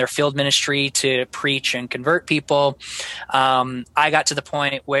door out in their field ministry to preach and convert people. I got to the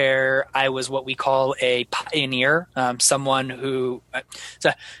point where I was what we call a pioneer, someone who.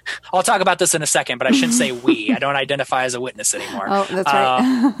 So I'll talk about this in a second, but I shouldn't say we. I don't identify as a witness anymore. Oh, that's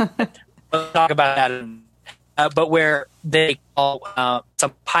right. We'll talk about that. But where they call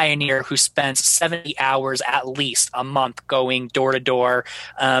some pioneer who spends 70 hours at least a month going door to door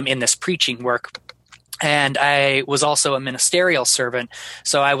in this preaching work. And I was also a ministerial servant,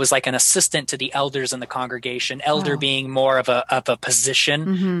 so I was like an assistant to the elders in the congregation. Elder being more of a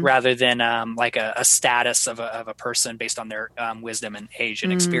position rather than like a status of a person based on their wisdom and age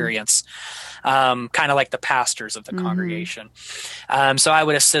and experience, kind of like the pastors of the congregation. So I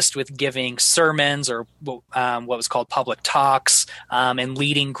would assist with giving sermons or what was called public talks and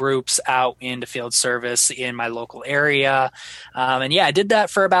leading groups out into field service in my local area. And yeah, I did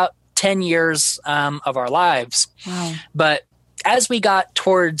that for about 10 years of our lives. Wow. But as we got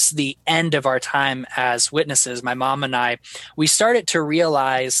towards the end of our time as witnesses, my mom and I, we started to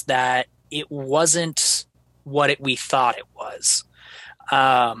realize that it wasn't what we thought it was.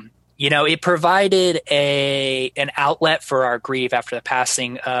 It provided an outlet for our grief after the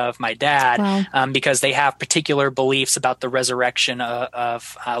passing of my dad, because they have particular beliefs about the resurrection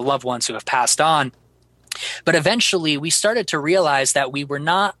of loved ones who have passed on. But eventually we started to realize that we were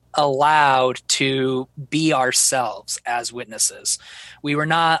not allowed to be ourselves as witnesses. We were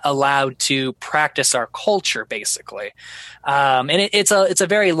not allowed to practice our culture, basically. And it's a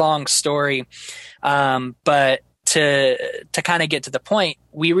very long story. But to kind of get to the point,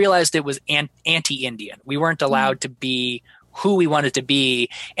 we realized it was anti-Indian. We weren't allowed to be who we wanted to be.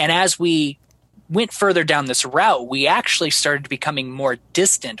 And as we went further down this route, we actually started becoming more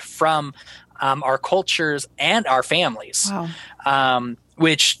distant from our cultures and our families. Wow.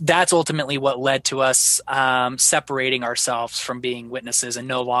 Which that's ultimately what led to us separating ourselves from being witnesses and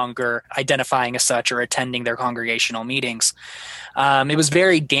no longer identifying as such or attending their congregational meetings. It was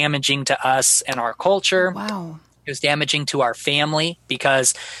very damaging to us and our culture. Wow. It was damaging to our family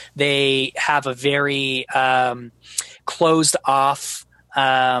because they have a very closed off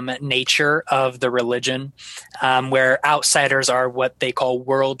nature of the religion, where outsiders are what they call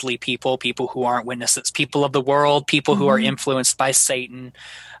worldly people who aren't witnesses, people of the world, people who are influenced by Satan.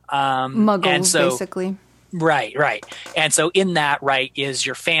 Muggles, and so, basically. Right. And so in that, right, is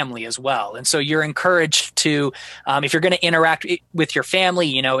your family as well. And so you're encouraged to, if you're going to interact with your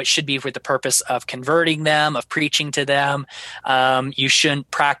family, it should be with the purpose of converting them, of preaching to them. You shouldn't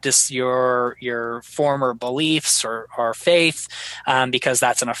practice your former beliefs or faith, because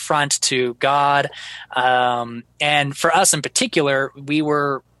that's an affront to God. And for us in particular, we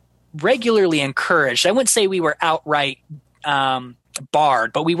were regularly encouraged. I wouldn't say we were outright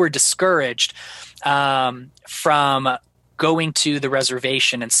barred, but we were discouraged from going to the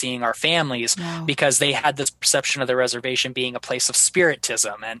reservation and seeing our families, because they had this perception of the reservation being a place of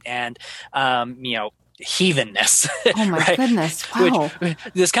spiritism and heathenness. Oh my right? goodness! Wow. Which,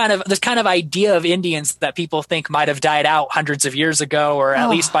 this kind of idea of Indians that people think might have died out hundreds of years ago, or at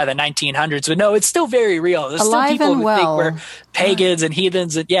least by the 1900s. But no, it's still very real. There's Alive still people and who well. think we're pagans and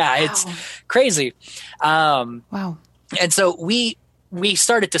heathens, and it's crazy. Wow. And so we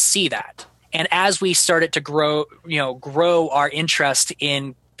started to see that. And as we started to grow our interest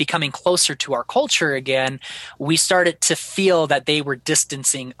in becoming closer to our culture again, we started to feel that they were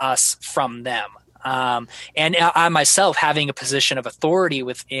distancing us from them. And I myself, having a position of authority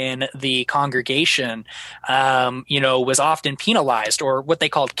within the congregation, was often penalized, or what they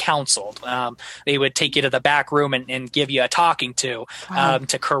called counseled. They would take you to the back room and give you a talking to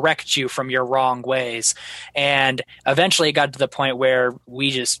correct you from your wrong ways. And eventually it got to the point where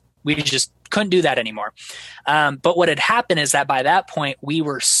we just couldn't do that anymore. But what had happened is that by that point, we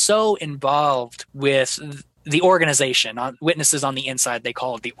were so involved with the organization, witnesses on the inside, they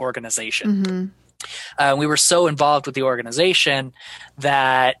call it the organization. We were so involved with the organization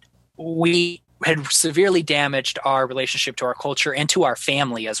that we had severely damaged our relationship to our culture and to our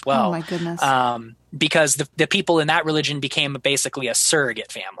family as well. Oh my goodness. Because the people in that religion became basically a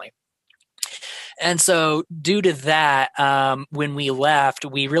surrogate family. And so due to that, when we left,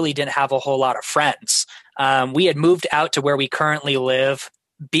 we really didn't have a whole lot of friends. We had moved out to where we currently live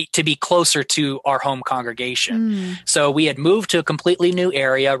to be closer to our home congregation. So we had moved to a completely new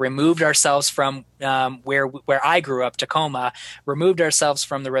area, removed ourselves from where I grew up, Tacoma, removed ourselves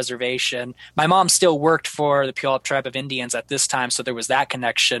from the reservation. My mom still worked for the Puyallup Tribe of Indians at this time, so there was that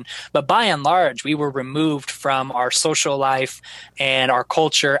connection. But by and large, we were removed from our social life and our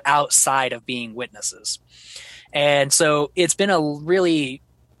culture outside of being witnesses. And so it's been a really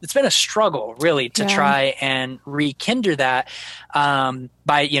been a struggle really to try and rekindle that,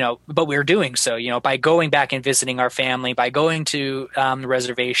 but we're doing so, by going back and visiting our family, by going to the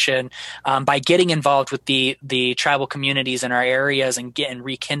reservation, by getting involved with the tribal communities in our areas and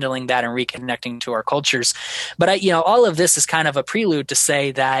rekindling that and reconnecting to our cultures. But all of this is kind of a prelude to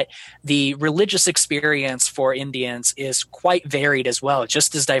say that the religious experience for Indians is quite varied as well,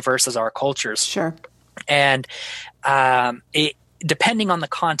 just as diverse as our cultures. Sure. And depending on the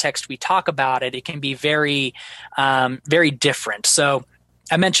context we talk about it, it can be very, very different. So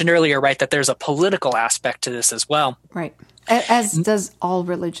I mentioned earlier, right, that there's a political aspect to this as well. Right. As does all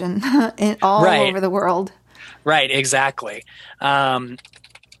religion all over the world. Right, exactly. And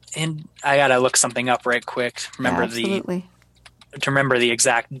I got to look something up right quick to remember the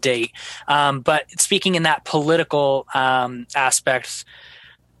exact date. But speaking in that political aspect,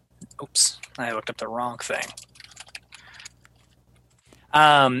 oops, I looked up the wrong thing.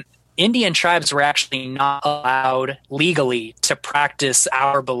 Indian tribes were actually not allowed legally to practice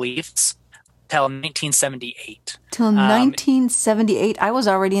our beliefs till 1978. Till 1978? I was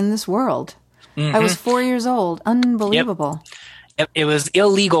already in this world. Mm-hmm. I was 4 years old. Unbelievable. Yep. It was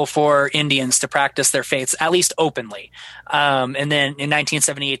illegal for Indians to practice their faiths, at least openly. And then in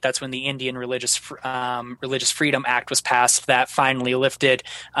 1978, that's when the Indian Religious Freedom Act was passed that finally lifted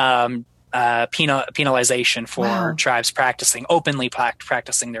penalization for tribes openly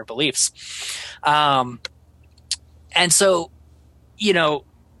practicing their beliefs. And so,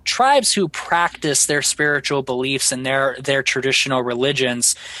 tribes who practice their spiritual beliefs and their traditional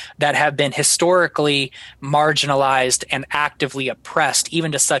religions that have been historically marginalized and actively oppressed,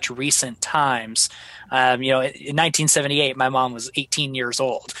 even to such recent times. In 1978, my mom was 18 years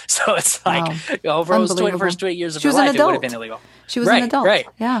old. So it's like over those first 20 years of her life, it would have been illegal. She was an adult. Right.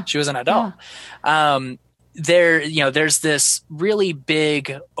 Yeah. She was an adult. Yeah. There's this really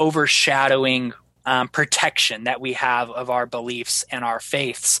big overshadowing protection that we have of our beliefs and our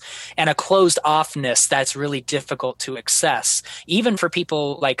faiths, and a closed offness that's really difficult to access, even for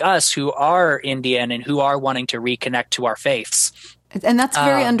people like us who are Indian and who are wanting to reconnect to our faiths. And that's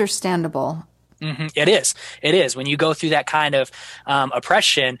very understandable. Mm-hmm. It is. When you go through that kind of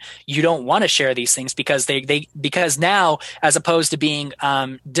oppression, you don't want to share these things because because now, as opposed to being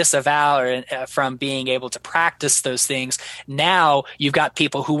disavowed from being able to practice those things, now you've got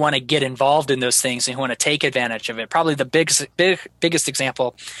people who want to get involved in those things and who want to take advantage of it. Probably the biggest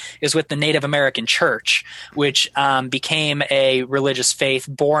example is with the Native American Church, which became a religious faith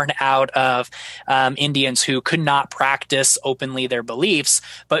born out of Indians who could not practice openly their beliefs,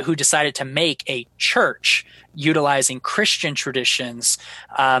 but who decided to make a church utilizing Christian traditions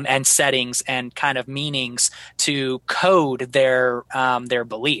and settings and kind of meanings to code their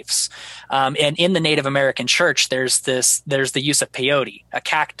beliefs. And in the Native American Church, there's the use of peyote, a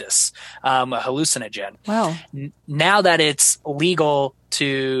cactus, a hallucinogen. Wow. Now that it's legal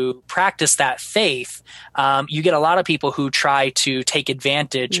to practice that faith, you get a lot of people who try to take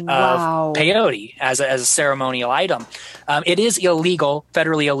advantage of peyote as a ceremonial item. It is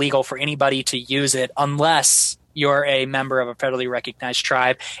federally illegal for anybody to use it unless you're a member of a federally recognized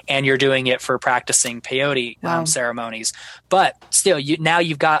tribe and you're doing it for practicing peyote ceremonies. But still,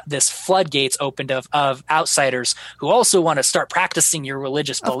 you've got this floodgates opened of outsiders who also want to start practicing your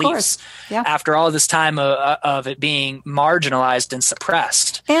religious beliefs after all this time of it being marginalized and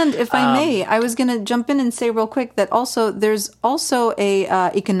suppressed. And if I may, I was going to jump in and say real quick that there's also a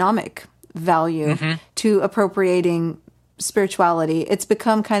economic value to appropriating spirituality. It's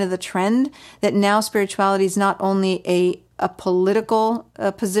become kind of the trend that now spirituality is not only a political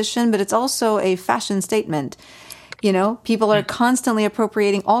position, but it's also a fashion statement. People are constantly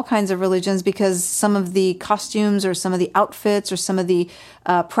appropriating all kinds of religions because some of the costumes or some of the outfits or some of the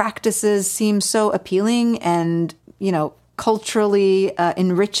practices seem so appealing and, culturally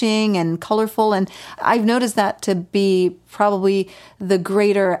enriching and colorful. And I've noticed that to be probably the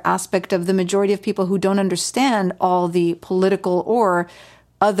greater aspect of the majority of people who don't understand all the political or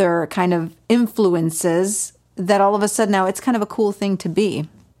other kind of influences, that all of a sudden now it's kind of a cool thing to be.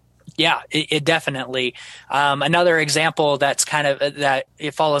 Yeah, it definitely. Another example that's kind of that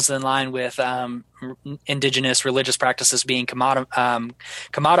it follows in line with indigenous religious practices being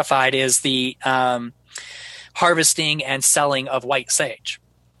commodified is the harvesting and selling of white sage.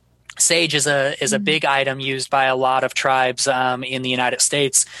 Sage is a big item used by a lot of tribes in the United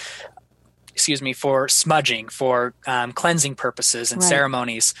States. for smudging, for cleansing purposes and Right.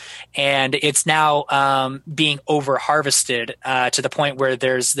 ceremonies, and it's now being over harvested to the point where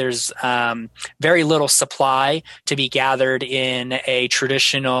there's very little supply to be gathered in a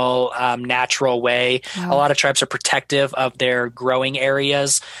traditional natural way. Wow. A lot of tribes are protective of their growing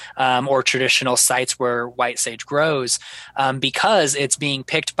areas or traditional sites where white sage grows because it's being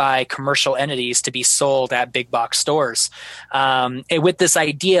picked by commercial entities to be sold at big box stores with this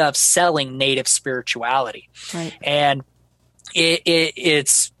idea of selling native spirituality. Right. And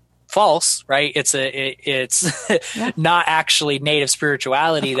it's false, right? It's Yeah. not actually native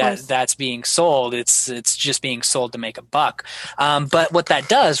spirituality Of course. that's being sold. It's just being sold to make a buck. But what that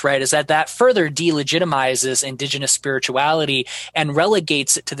does, right, is that further delegitimizes indigenous spirituality and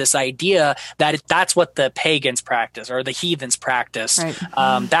relegates it to this idea that that's what the pagans practice or the heathens practice.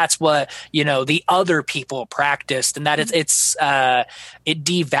 Right. That's what the other people practiced, and that it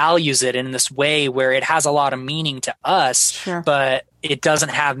devalues it in this way where it has a lot of meaning to us, Sure. but it doesn't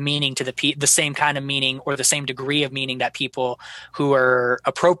have meaning to the same kind of meaning or the same degree of meaning that people who are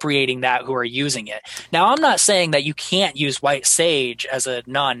appropriating that, who are using it. Now, I'm not saying that you can't use white sage as a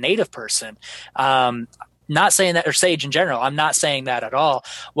non-native person. Not saying that, or sage in general. I'm not saying that at all.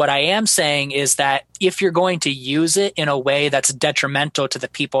 What I am saying is that if you're going to use it in a way that's detrimental to the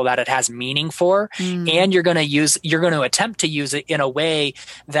people that it has meaning for, and you're going to attempt to use it in a way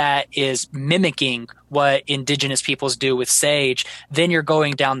that is mimicking what indigenous peoples do with sage, then you're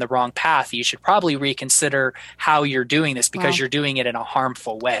going down the wrong path. You should probably reconsider how you're doing this because you're doing it in a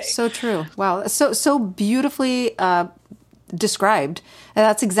harmful way. So true. Wow. So beautifully described. And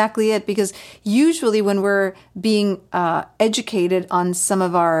that's exactly it. Because usually when we're being educated on some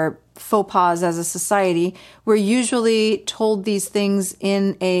of our faux pas as a society, we're usually told these things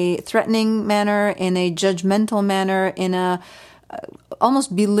in a threatening manner, in a judgmental manner, in a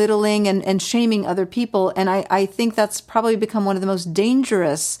almost belittling and shaming other people. And I think that's probably become one of the most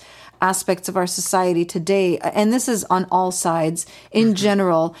dangerous aspects of our society today. And this is on all sides in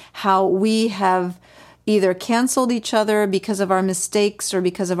general, how we have either canceled each other because of our mistakes or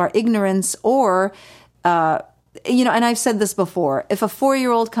because of our ignorance, or, and I've said this before, if a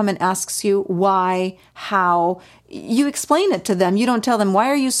 4-year-old come and asks you why, how, you explain it to them. You don't tell them, why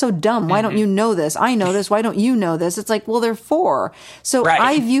are you so dumb? Why don't you know this? I know this. Why don't you know this? It's like, well, they're 4. So Right.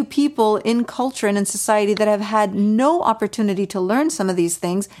 I view people in culture and in society that have had no opportunity to learn some of these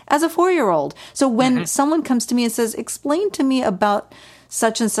things as a 4-year-old. So when someone comes to me and says, explain to me about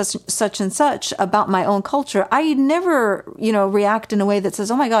such and such about my own culture, I never, react in a way that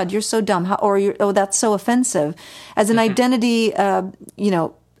says, oh my God, you're so dumb. Oh, that's so offensive. As an identity,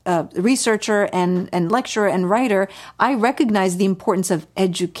 researcher and lecturer and writer, I recognize the importance of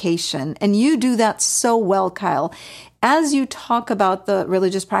education. And you do that so well, Kyle. As you talk about the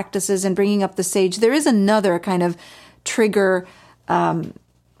religious practices and bringing up the sage, there is another kind of trigger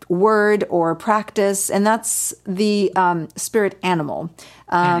word or practice, and that's the spirit animal,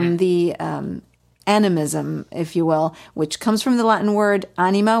 the animism, if you will, which comes from the Latin word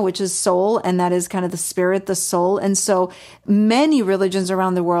anima, which is soul, and that is kind of the spirit, the soul. And so many religions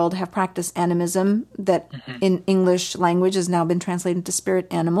around the world have practiced animism that in English language has now been translated into spirit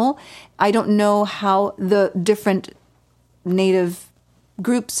animal. I don't know how the different native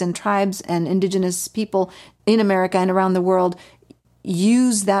groups and tribes and indigenous people in America and around the world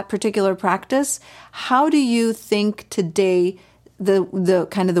use that particular practice. How do you think today the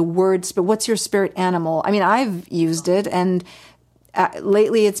kind of the words, but what's your spirit animal? I mean, I've used it, and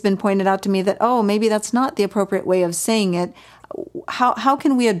lately it's been pointed out to me that, maybe that's not the appropriate way of saying it. How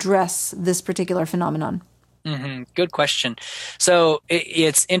can we address this particular phenomenon? Good question. So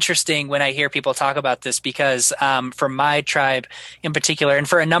it's interesting when I hear people talk about this because for my tribe in particular, and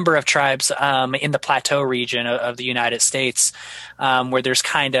for a number of tribes in the plateau region of the United States, where there's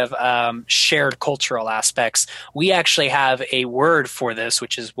kind of shared cultural aspects, we actually have a word for this,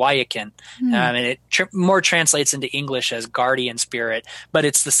 which is Wayakin. And it more translates into English as guardian spirit, but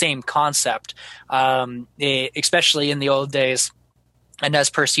it's the same concept, especially in the old days. A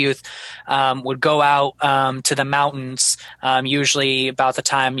Nez Perce youth would go out to the mountains, usually about the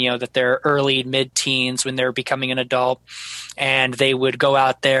time that they're early mid-teens when they're becoming an adult, and they would go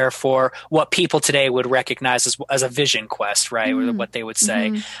out there for what people today would recognize as a vision quest, right? Or what they would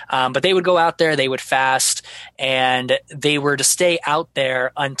say. But they would go out there, they would fast, and they were to stay out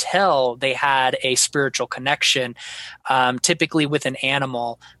there until they had a spiritual connection, typically with an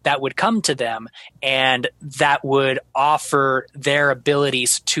animal that would come to them and that would offer their abilities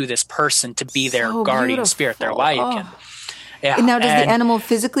to this person to be their guardian spirit, their Wayakin. Yeah. And now, does the animal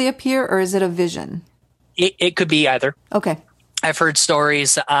physically appear, or is it a vision? It could be either. Okay. I've heard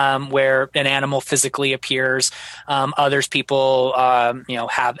stories where an animal physically appears. Others people,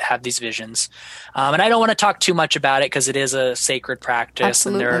 have these visions. And I don't want to talk too much about it because it is a sacred practice,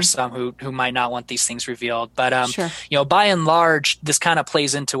 Absolutely. and there are some who might not want these things revealed. But Sure. by and large, this kind of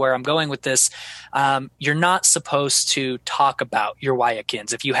plays into where I'm going with this. You're not supposed to talk about your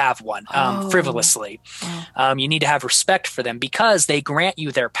Wayakins if you have one frivolously. Wow. You need to have respect for them because they grant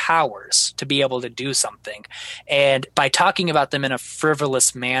you their powers to be able to do something. And by talking about them in a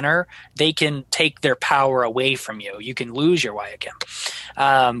frivolous manner, they can take their power away from you. You can lose your Wayakin,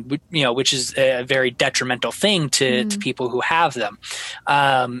 which is a very detrimental thing to people who have them.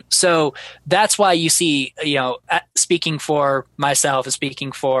 So that's why you see, speaking for myself and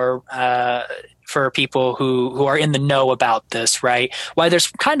speaking for people who are in the know about this, right? Why there's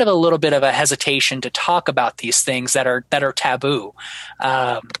kind of a little bit of a hesitation to talk about these things that are taboo,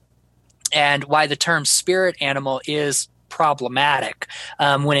 and why the term spirit animal is problematic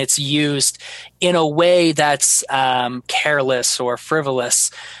when it's used in a way that's careless or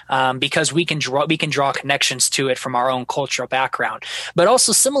frivolous, because we can draw connections to it from our own cultural background. But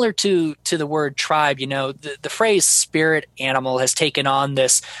also similar to the word tribe, the phrase spirit animal has taken on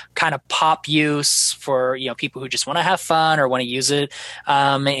this kind of pop use for people who just want to have fun or want to use it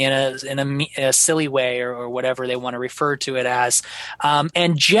in a silly way or whatever they want to refer to it as.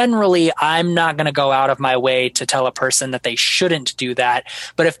 And generally, I'm not going to go out of my way to tell a person that they shouldn't do that.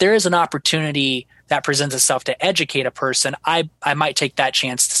 But if there is an opportunity that presents itself to educate a person, I might take that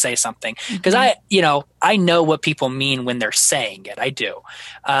chance to say something, because I know what people mean when they're saying it. I do.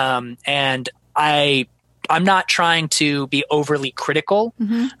 And I'm not trying to be overly critical.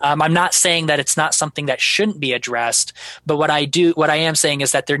 I'm not saying that it's not something that shouldn't be addressed, but what I am saying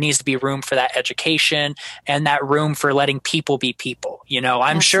is that there needs to be room for that education and that room for letting people be people.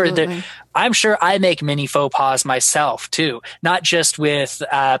 I'm sure I make many faux pas myself too, not just with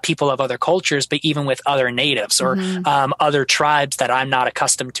people of other cultures, but even with other natives or other tribes that I'm not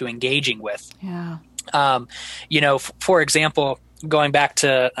accustomed to engaging with. Yeah. For example, going back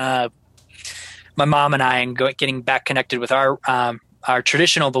to my mom and I, and getting back connected with our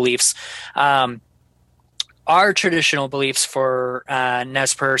traditional beliefs. Our traditional beliefs for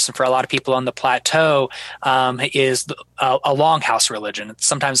Nez Perce and for a lot of people on the plateau is a longhouse religion.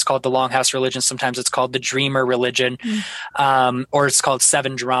 Sometimes it's called the longhouse religion. Sometimes it's called the dreamer religion, or it's called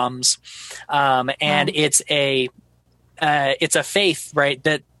Seven Drums. And it's a faith, right,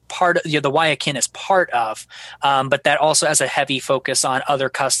 that part of the Wayakin is part of, but that also has a heavy focus on other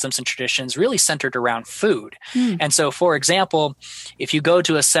customs and traditions really centered around food. And so, for example, if you go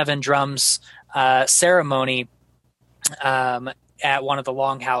to a Seven Drums ceremony at one of the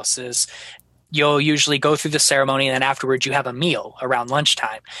longhouses, you'll usually go through the ceremony, and then afterwards you have a meal around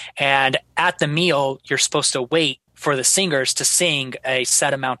lunchtime. And at the meal, you're supposed to wait for the singers to sing a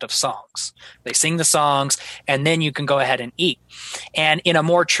set amount of songs. They sing the songs, and then you can go ahead and eat. And in a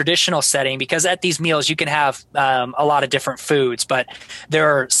more traditional setting, because at these meals you can have a lot of different foods, but there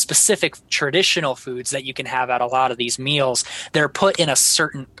are specific traditional foods that you can have at a lot of these meals. They're put in a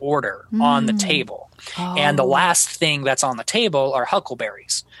certain order on the table. And the last thing that's on the table are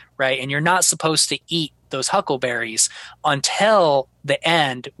huckleberries, right? And you're not supposed to eat those huckleberries until the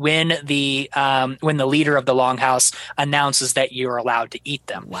end, when the leader of the longhouse announces that you're allowed to eat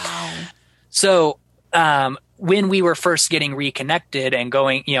them. Wow. So when we were first getting reconnected and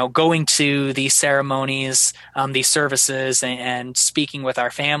going to these ceremonies, these services, and speaking with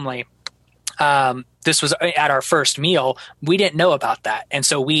our family, this was at our first meal. We didn't know about that. And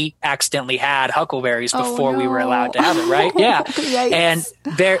so we accidentally had huckleberries before we were allowed to have it, right? Yeah. And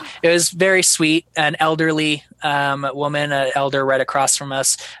it was very sweet. An elderly woman, an elder right across from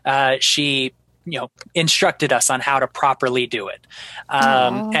us, she instructed us on how to properly do it.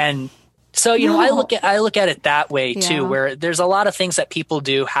 And so, I look at it that way too, where there's a lot of things that people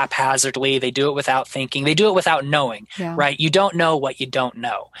do haphazardly. They do it without thinking. They do it without knowing, right? You don't know what you don't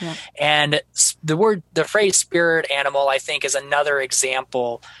know. And the phrase spirit animal, I think, is another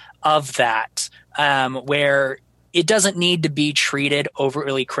example of that, where it doesn't need to be treated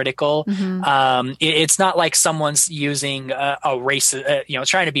overly critical. It's not like someone's using a racist,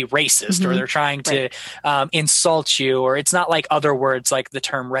 trying to be racist, or they're trying to insult you, or it's not like other words like the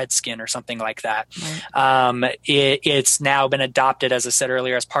term redskin or something like that. It's now been adopted, as I said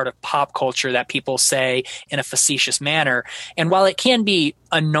earlier, as part of pop culture that people say in a facetious manner. And while it can be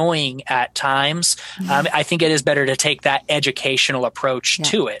annoying at times, I think it is better to take that educational approach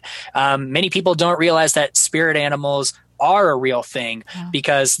to it. Many people don't realize that spirit animals are a real thing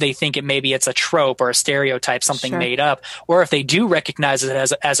because they think maybe it's a trope or a stereotype, something made up, or if they do recognize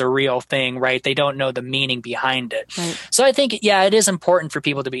it as a real thing, right, they don't know the meaning behind it. Right. So I think, it is important for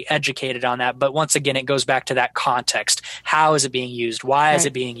people to be educated on that. But once again, it goes back to that context. How is it being used? Why is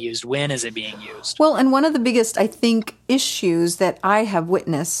it being used? When is it being used? Well, and one of the biggest, I think, issues that I have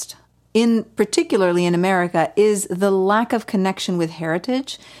witnessed particularly in America, is the lack of connection with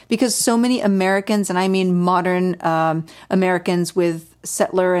heritage, because so many Americans, and I mean modern Americans with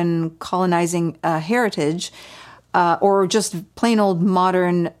settler and colonizing heritage, or just plain old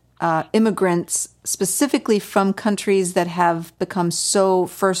modern immigrants, specifically from countries that have become so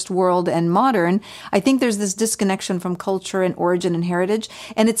first world and modern, I think there's this disconnection from culture and origin and heritage,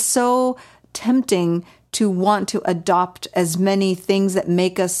 and it's so tempting to want to adopt as many things that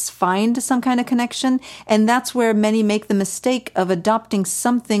make us find some kind of connection. And that's where many make the mistake of adopting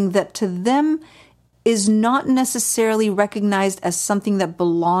something that to them is not necessarily recognized as something that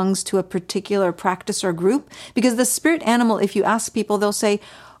belongs to a particular practice or group. Because the spirit animal, if you ask people, they'll say,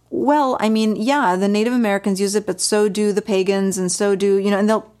 well, I mean, the Native Americans use it, but so do the pagans, and so do, and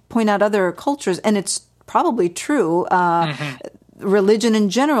they'll point out other cultures, and it's probably true. Religion in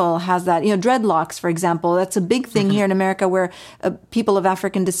general has that, dreadlocks, for example. That's a big thing here in America, where people of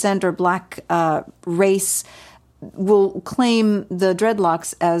African descent or black race will claim the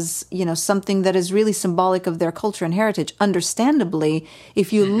dreadlocks as, something that is really symbolic of their culture and heritage. Understandably,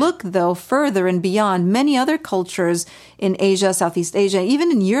 if you look, though, further and beyond, many other cultures in Asia, Southeast Asia,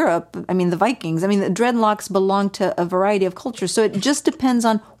 even in Europe, the Vikings, the dreadlocks belong to a variety of cultures. So it just depends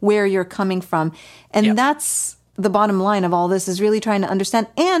on where you're coming from. And that's the bottom line of all this, is really trying to understand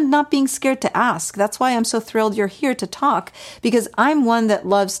and not being scared to ask. That's why I'm so thrilled you're here to talk, because I'm one that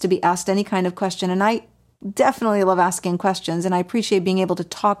loves to be asked any kind of question. And I definitely love asking questions, and I appreciate being able to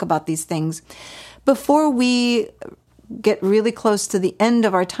talk about these things. Before we get really close to the end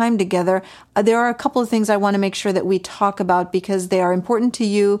of our time together, there are a couple of things I want to make sure that we talk about, because they are important to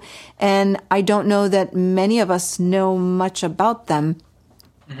you, and I don't know that many of us know much about them.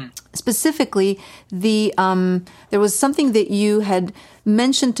 Specifically, there was something that you had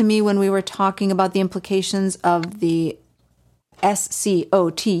mentioned to me when we were talking about the implications of the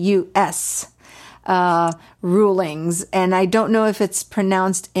SCOTUS rulings, and I don't know if it's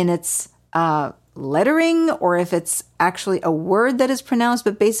pronounced in its lettering or if it's actually a word that is pronounced,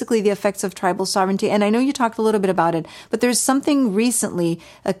 but basically the effects of tribal sovereignty. And I know you talked a little bit about it, but there's something recently,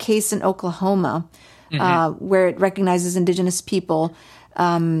 a case in Oklahoma, where it recognizes indigenous people.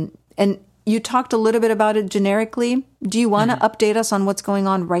 And you talked a little bit about it generically. Do you want to update us on what's going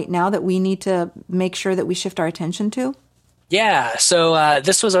on right now that we need to make sure that we shift our attention to? Yeah, so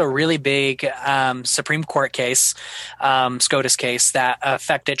this was a really big Supreme Court case, SCOTUS case, that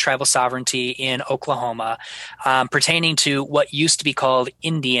affected tribal sovereignty in Oklahoma, pertaining to what used to be called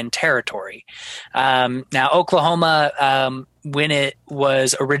Indian Territory. Now, Oklahoma, when it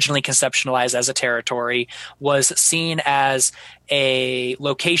was originally conceptualized as a territory, was seen as a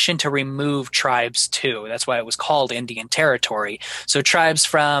location to remove tribes to. That's why it was called Indian Territory. So tribes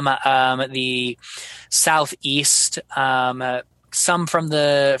from the southeast, some from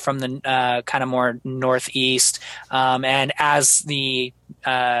the kind of more northeast, and as the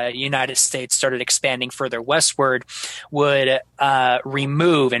United States started expanding further westward, would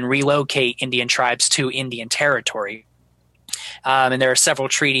remove and relocate Indian tribes to Indian Territory. And there are several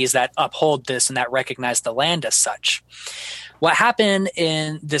treaties that uphold this and that recognize the land as such. What happened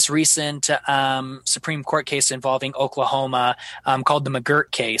in this recent Supreme Court case involving Oklahoma, called the McGirt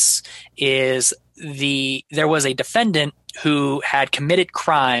case, is there was a defendant who had committed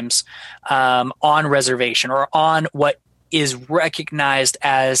crimes on reservation, or on what is recognized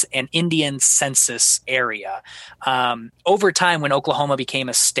as an Indian census area. Over time, when Oklahoma became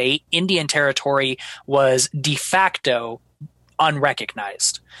a state, Indian Territory was de facto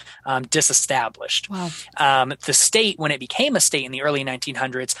unrecognized, disestablished. Wow. The state, when it became a state in the early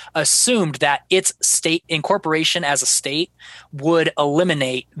 1900s, assumed that its state incorporation as a state would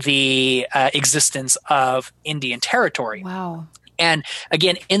eliminate the existence of Indian Territory. Wow. And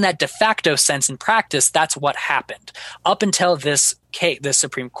again, in that de facto sense, in practice, that's what happened up until this case, the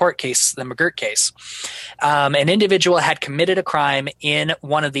Supreme Court case, the McGirt case. An individual had committed a crime in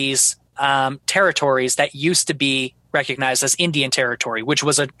one of these territories that used to be recognized as Indian Territory, which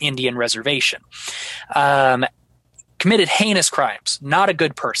was an Indian reservation. Committed heinous crimes, not a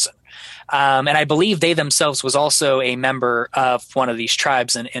good person. And I believe they themselves was also a member of one of these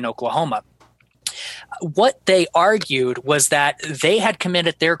tribes in Oklahoma. What they argued was that they had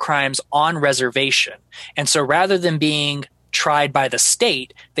committed their crimes on reservation. And so rather than being tried by the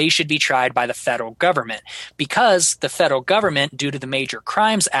state. They should be tried by the federal government, because the federal government, due to the Major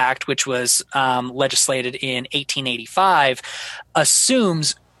Crimes Act, which was legislated in 1885,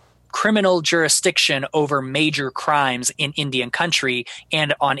 assumes criminal jurisdiction over major crimes in Indian country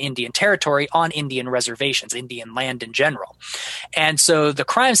and on Indian territory, on Indian reservations, Indian land in general. And so the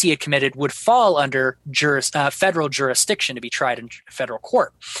crimes he had committed would fall under federal jurisdiction to be tried in federal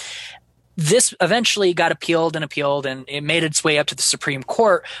court. This eventually got appealed, and it made its way up to the Supreme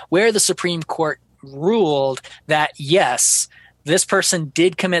Court, where the Supreme Court ruled that, yes, this person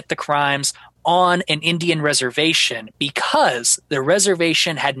did commit the crimes on an Indian reservation because the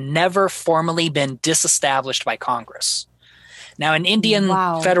reservation had never formally been disestablished by Congress. Now, in Indian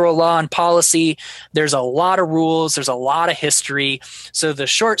federal law and policy, there's a lot of rules, there's a lot of history. So the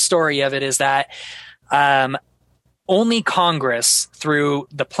short story of it is that only Congress, through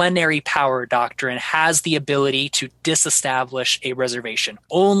the plenary power doctrine, has the ability to disestablish a reservation.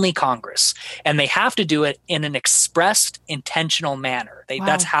 Only Congress. And they have to do it in an expressed, intentional manner.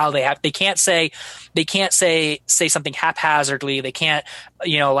 That's how they have. They can't say something haphazardly. They can't,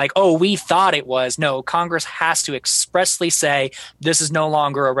 like, oh, we thought it was. No, Congress has to expressly say this is no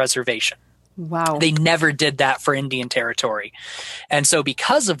longer a reservation. Wow. They never did that for Indian territory. And so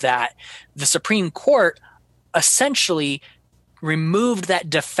because of that, the Supreme Court essentially removed that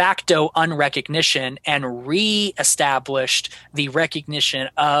de facto unrecognition and re-established the recognition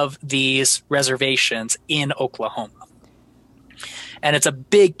of these reservations in Oklahoma. And it's a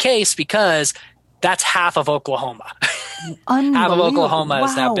big case because that's half of Oklahoma. Half of Oklahoma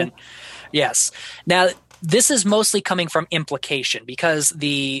has now been, yes. Now, this is mostly coming from implication, because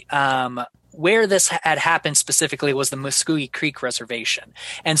the where this had happened specifically was the Muscogee Creek Reservation.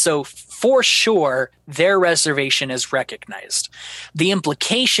 And so for sure, their reservation is recognized. The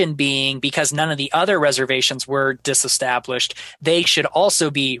implication being, because none of the other reservations were disestablished, they should also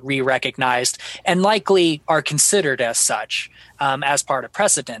be re-recognized and likely are considered as such, as part of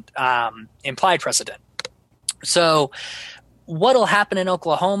precedent, implied precedent. So what'll happen in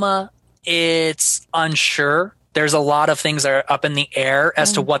Oklahoma, it's unsure. There's a lot of things that are up in the air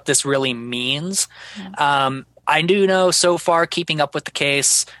as to what this really means. I do know so far, keeping up with the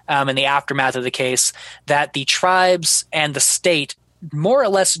case and the aftermath of the case, that the tribes and the state more or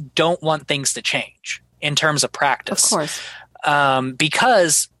less don't want things to change in terms of practice. Of course.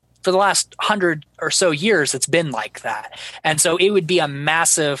 Because for the last 100 or so years, it's been like that. And so it would be a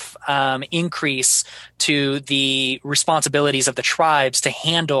massive increase to the responsibilities of the tribes to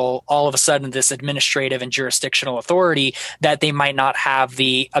handle all of a sudden this administrative and jurisdictional authority that they might not have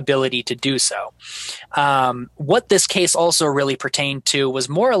the ability to do so. What this case also really pertained to was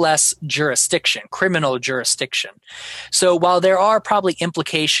more or less jurisdiction, criminal jurisdiction. So while there are probably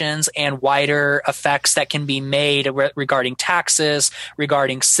implications and wider effects that can be made regarding taxes,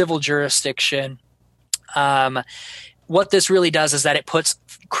 regarding civil jurisdiction, what this really does is that it puts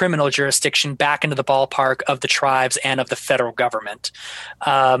criminal jurisdiction back into the ballpark of the tribes and of the federal government,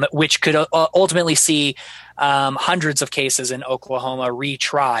 which could ultimately see hundreds of cases in Oklahoma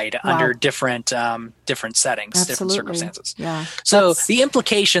retried under different settings, different circumstances. Yeah. So the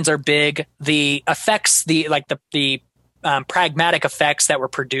implications are big. The effects, the pragmatic effects that were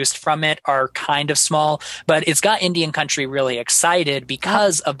produced from it are kind of small, but it's got Indian country really excited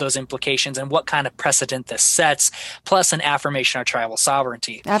because of those implications and what kind of precedent this sets, plus an affirmation of tribal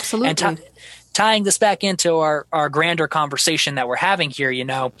sovereignty. Absolutely. And tying this back into our grander conversation that we're having here,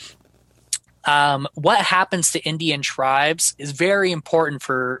 what happens to Indian tribes is very important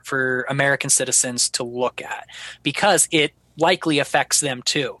for American citizens to look at, because it likely affects them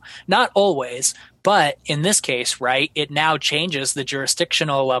too. Not always, but in this case, right, it now changes the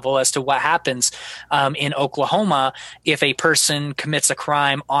jurisdictional level as to what happens in Oklahoma if a person commits a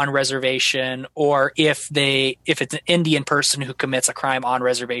crime on reservation, or if it's an Indian person who commits a crime on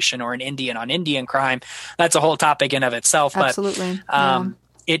reservation, or an Indian on Indian crime. That's a whole topic in of itself. Absolutely. But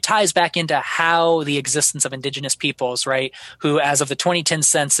it ties back into how the existence of indigenous peoples, right, who as of the 2010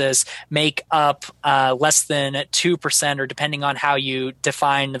 census make up less than 2%, or depending on how you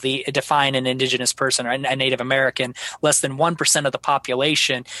define an indigenous person or a Native American, less than 1% of the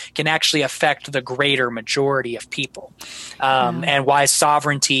population, can actually affect the greater majority of people. And why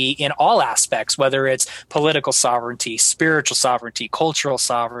sovereignty in all aspects, whether it's political sovereignty, spiritual sovereignty, cultural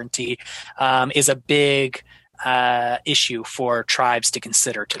sovereignty, is a big issue for tribes to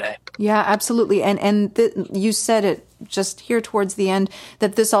consider today. Yeah, absolutely. And you said it just here towards the end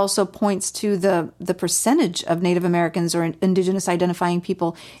that this also points to the percentage of Native Americans or indigenous identifying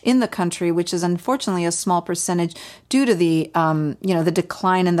people in the country, which is unfortunately a small percentage due to the the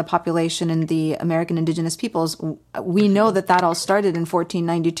decline in the population in the American indigenous peoples. We know that all started in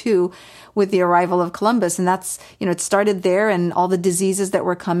 1492 with the arrival of Columbus, and that's it started there, and all the diseases that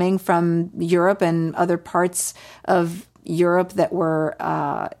were coming from Europe and other parts of Europe that were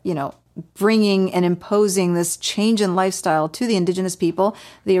bringing and imposing this change in lifestyle to the indigenous people,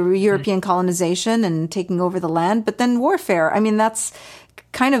 the European colonization and taking over the land, but then warfare. I mean, that's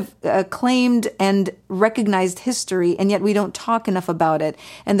kind of claimed and recognized history, and yet we don't talk enough about it.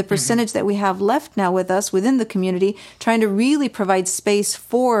 And the percentage that we have left now with us within the community, trying to really provide space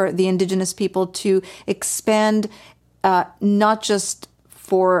for the indigenous people to expand, not just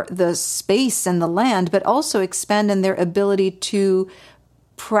for the space and the land, but also expand in their ability to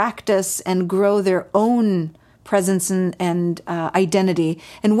practice and grow their own presence and identity.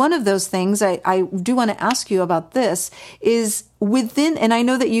 And one of those things I do want to ask you about this is within, and I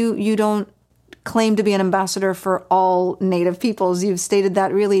know that you don't claim to be an ambassador for all Native peoples. You've stated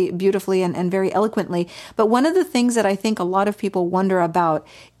that really beautifully and very eloquently. But one of the things that I think a lot of people wonder about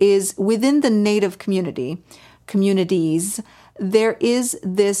is within the Native communities, there is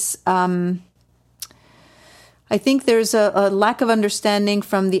this I think there's a lack of understanding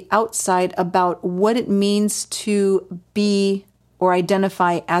from the outside about what it means to be or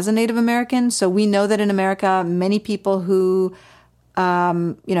identify as a Native American. So we know that in America, many people who,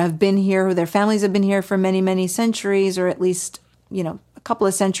 have been here, who their families have been here for many, many centuries, or at least, a couple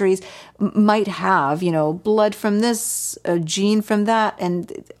of centuries, might have, blood from this, a gene from that,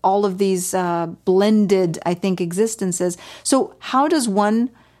 and all of these blended, I think, existences. So how does one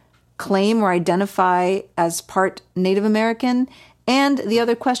claim or identify as part Native American? And the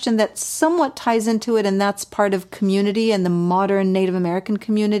other question that somewhat ties into it, and that's part of community and the modern Native American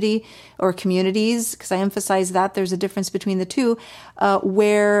community or communities, because I emphasize that there's a difference between the two,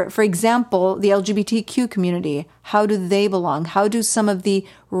 where, for example, the LGBTQ community, how do they belong? How do some of the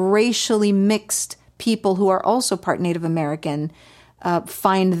racially mixed people who are also part Native American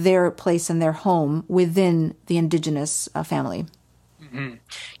find their place and their home within the indigenous family? Mm-hmm.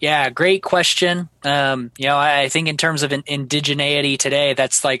 Yeah, great question. I think in terms of indigeneity today,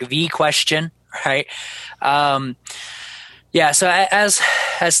 that's like the question, right? So as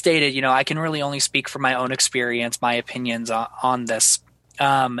stated, I can really only speak from my own experience, my opinions on this.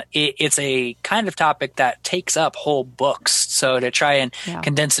 It's a kind of topic that takes up whole books. So to try and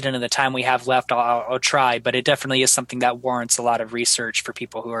condense it into the time we have left, I'll try, but it definitely is something that warrants a lot of research for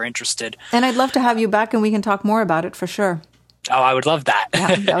people who are interested. And I'd love to have you back and we can talk more about it for sure. Oh, I would love that.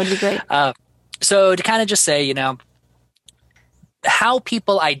 Yeah, that would be great. So to kind of just say, how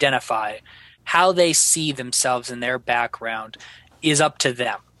people identify, how they see themselves in their background is up to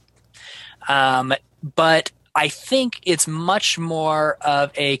them. But I think it's much more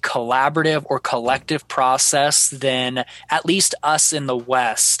of a collaborative or collective process than at least us in the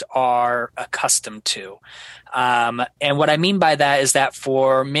West are accustomed to. And what I mean by that is that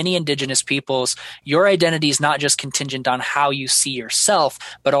for many indigenous peoples, your identity is not just contingent on how you see yourself,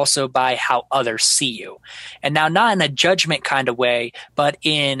 but also by how others see you. And now, not in a judgment kind of way, but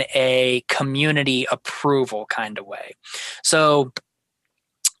in a community approval kind of way. So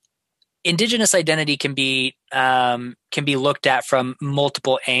indigenous identity can be looked at from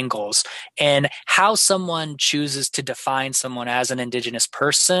multiple angles, and how someone chooses to define someone as an indigenous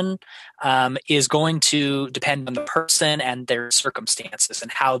person is going to depend on the person and their circumstances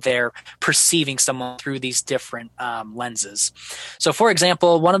and how they're perceiving someone through these different lenses. So, for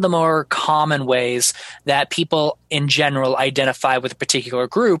example, one of the more common ways that people in general identify with a particular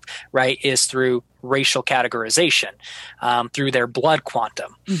group, right, is through racial categorization, through their blood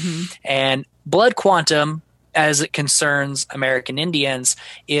quantum. Mm-hmm. And blood quantum, as it concerns American Indians,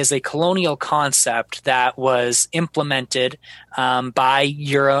 is a colonial concept that was implemented by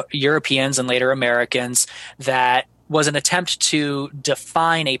Europeans and later Americans that was an attempt to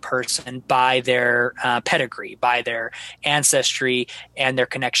define a person by their pedigree, by their ancestry, and their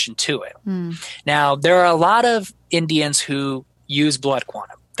connection to it. Mm. Now, there are a lot of Indians who use blood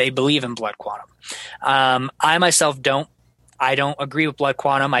quantum. They believe in blood quantum. I myself don't. I don't agree with blood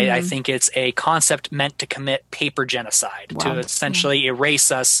quantum. I think it's a concept meant to commit paper genocide, to essentially erase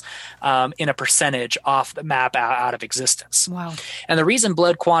us in a percentage off the map out of existence. Wow. And the reason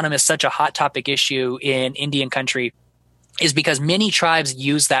blood quantum is such a hot topic issue in Indian country is because many tribes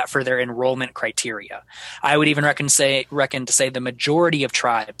use that for their enrollment criteria. I would even reckon to say the majority of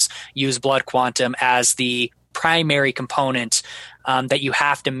tribes use blood quantum as the primary component that you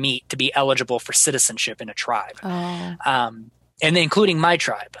have to meet to be eligible for citizenship in a tribe. And including my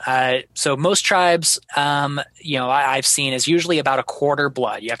tribe. So most tribes, I've seen is usually about a quarter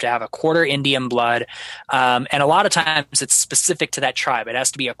blood. You have to have a quarter Indian blood. And a lot of times it's specific to that tribe. It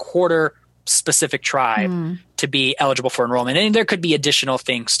has to be a quarter specific tribe to be eligible for enrollment. And there could be additional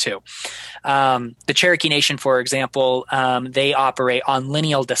things too. The Cherokee Nation, for example, they operate on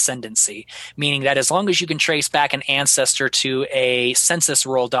lineal descendancy, meaning that as long as you can trace back an ancestor to a census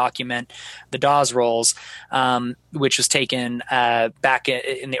roll document, the Dawes Rolls, which was taken back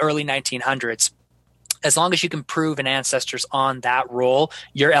in the early 1900s, as long as you can prove an ancestor's on that roll,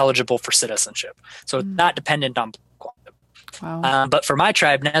 you're eligible for citizenship. So it's not dependent on quantum. Wow. But for my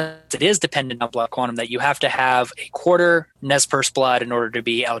tribe, it is dependent on blood quantum that you have to have a quarter Nez Perce blood in order to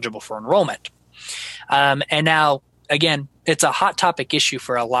be eligible for enrollment. And now, again, it's a hot topic issue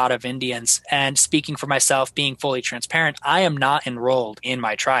for a lot of Indians. And speaking for myself, being fully transparent, I am not enrolled in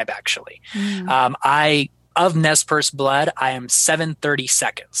my tribe, actually. Of Nez Perce blood, I am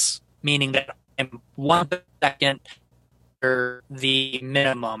 7/32, meaning that I'm 1 second the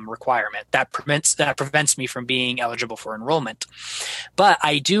minimum requirement that prevents me from being eligible for enrollment. But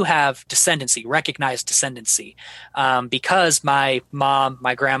I do have descendancy, recognized descendancy, because my mom,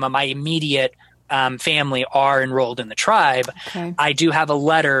 my grandma, my immediate family are enrolled in the tribe. Okay. I do have a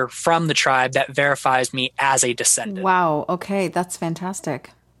letter from the tribe that verifies me as a descendant. Wow. Okay. That's fantastic.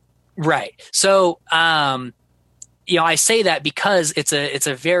 Right. So, I say that because it's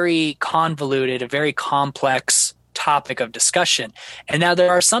a very convoluted, a very complex topic of discussion. And now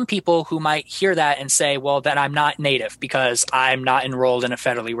there are some people who might hear that and say, well, then I'm not Native because I'm not enrolled in a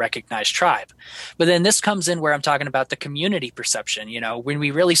federally recognized tribe. But then this comes in where I'm talking about the community perception. When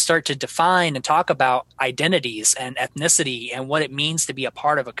we really start to define and talk about identities and ethnicity and what it means to be a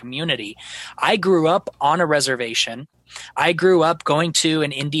part of a community. I grew up on a reservation. I grew up going to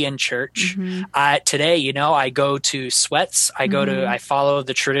an Indian church. Today, I go to sweats. I follow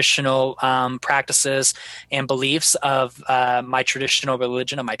the traditional practices and beliefs of my traditional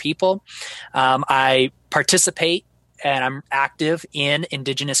religion of my people. I participate and I'm active in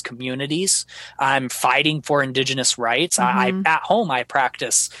indigenous communities. I'm fighting for indigenous rights. At home, I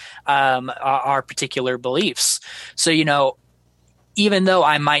practice our particular beliefs. So, even though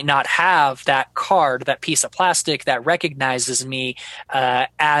I might not have that card, that piece of plastic that recognizes me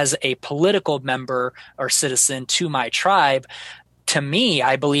as a political member or citizen to my tribe, to me,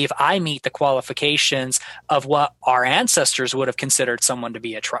 I believe I meet the qualifications of what our ancestors would have considered someone to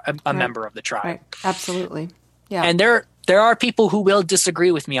be a member of the tribe. Right. Absolutely. Yeah. And there are people who will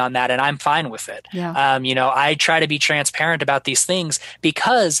disagree with me on that, and I'm fine with it. Yeah. I try to be transparent about these things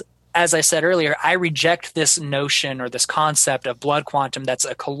because, as I said earlier, I reject this notion or this concept of blood quantum that's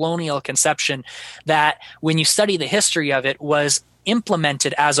a colonial conception that, when you study the history of it, was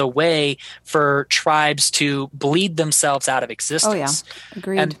implemented as a way for tribes to bleed themselves out of existence. Oh, yeah.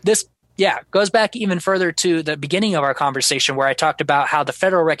 Agreed. And this goes back even further to the beginning of our conversation where I talked about how the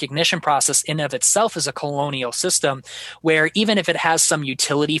federal recognition process in of itself is a colonial system where even if it has some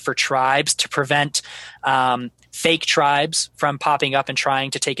utility for tribes to prevent fake tribes from popping up and trying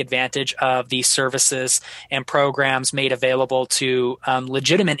to take advantage of these services and programs made available to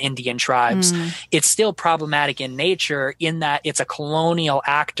legitimate Indian tribes, it's still problematic in nature in that it's a colonial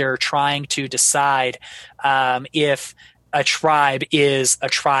actor trying to decide if a tribe is a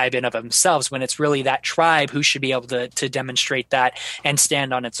tribe in of themselves when it's really that tribe who should be able to demonstrate that and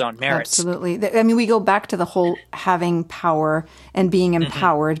stand on its own merits. Absolutely. I mean, we go back to the whole having power and being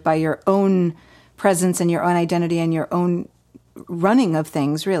empowered by your own presence and your own identity and your own running of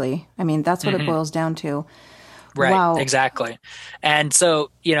things, really. I mean, that's what it boils down to. Right. Wow. Exactly. And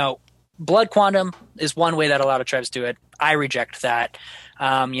so, blood quantum is one way that a lot of tribes do it. I reject that.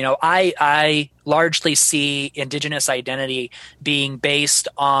 I largely see indigenous identity being based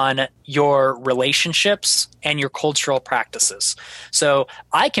on your relationships and your cultural practices. So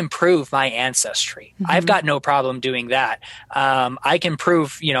I can prove my ancestry. I've got no problem doing that. I can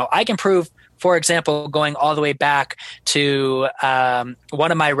prove, for example, going all the way back to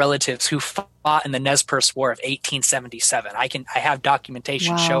one of my relatives who fought in the Nez Perce War of 1877. I have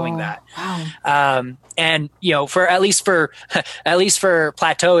documentation showing that. Wow. And for at least for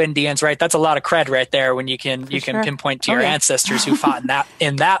Plateau Indians, right? That's a lot of cred right there when you can pinpoint to your ancestors who fought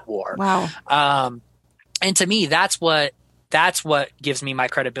in that war. Wow. And to me, that's what gives me my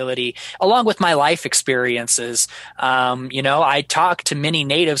credibility, along with my life experiences. I talk to many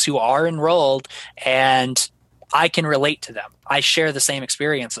natives who are enrolled, and I can relate to them. I share the same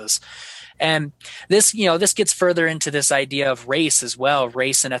experiences. And this gets further into this idea of race as well,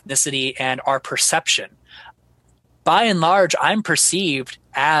 race and ethnicity and our perception. by and large, I'm perceived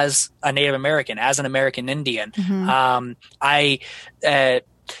as a Native American, as an American Indian.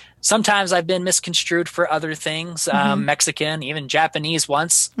 Sometimes I've been misconstrued for other things, Mexican, even Japanese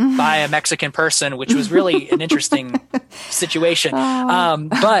once by a Mexican person, which was really an interesting situation.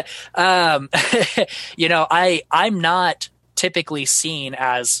 But I'm not typically seen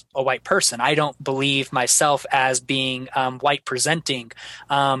as a white person. I don't believe myself as being white presenting.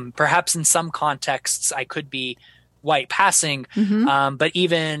 Perhaps in some contexts I could be white passing, but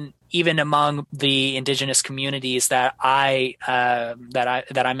even among the indigenous communities that I'm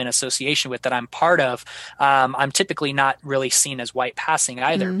in association with, that I'm part of, I'm typically not really seen as white passing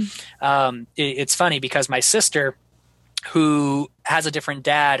either. It's funny because my sister, who has a different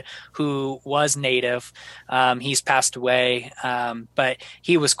dad, who was Native, he's passed away, but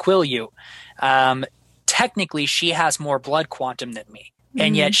he was Quileute. Technically, she has more blood quantum than me.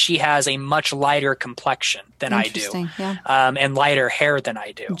 And yet she has a much lighter complexion than I do, and lighter hair than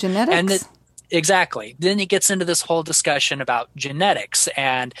I do. Genetics? Exactly. Then it gets into this whole discussion about genetics,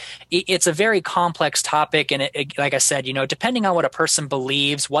 and it's a very complex topic. And like I said, depending on what a person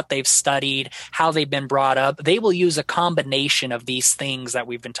believes, what they've studied, how they've been brought up, they will use a combination of these things that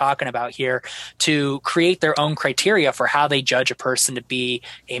we've been talking about here to create their own criteria for how they judge a person to be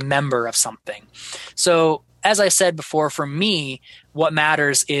a member of something. So, as I said before, for me, what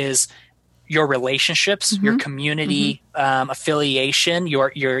matters is your relationships, your community affiliation,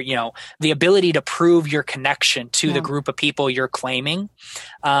 your the ability to prove your connection to the group of people you're claiming,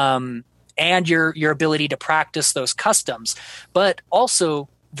 and your ability to practice those customs, but also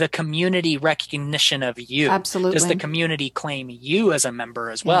the community recognition of you. Absolutely. Does the community claim you as a member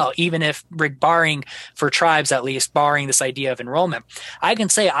as well? Even if, barring for tribes at least, barring this idea of enrollment, I can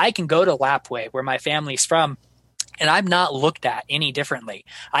say I can go to Lapwai, where my family's from, and I'm not looked at any differently.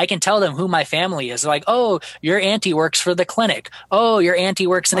 I can tell them who my family is. Like, oh, your auntie works for the clinic. Oh, your auntie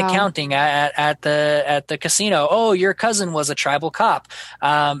works in accounting at the casino. Oh, your cousin was a tribal cop.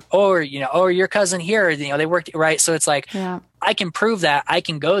 Or your cousin here, they worked, right? So it's like, I can prove that. I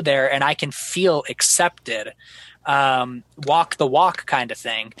can go there and I can feel accepted. Walk the walk kind of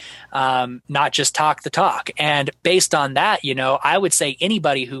thing, not just talk the talk. And based on that, I would say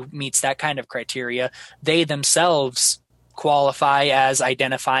anybody who meets that kind of criteria, they themselves qualify as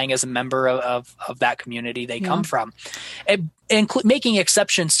identifying as a member of that community they come from. And making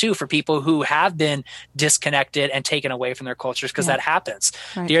exceptions too for people who have been disconnected and taken away from their cultures, because that happens.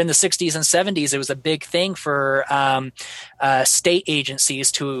 During the 60s and 70s, it was a big thing for state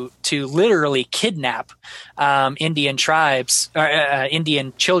agencies to literally kidnap Indian tribes or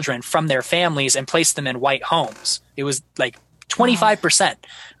Indian children from their families and place them in white homes. It was like 25%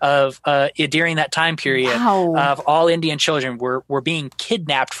 of during that time period of all Indian children were being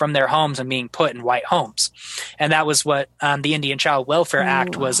kidnapped from their homes and being put in white homes. And that was what the Indian Child Welfare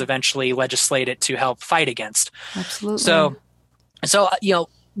Act was eventually legislated to help fight against. Absolutely. So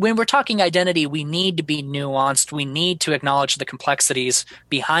when we're talking identity, we need to be nuanced. We need to acknowledge the complexities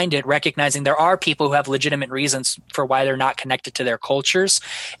behind it, recognizing there are people who have legitimate reasons for why they're not connected to their cultures.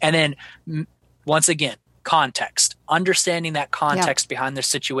 And then once again, context, understanding that context behind their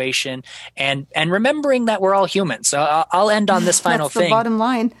situation, and remembering that we're all human. So I'll end on this final thing. That's the bottom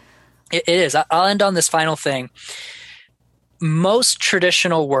line. It is. I'll end on this final thing. Most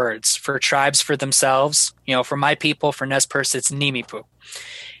traditional words for tribes for themselves, for my people, for Nez Perce, it's Nimipu.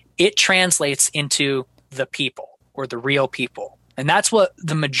 It translates into the people or the real people. And that's what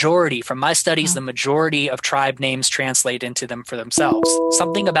the majority, from my studies, the majority of tribe names translate into them for themselves.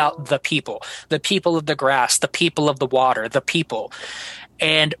 Something about the people of the grass, the people of the water, the people.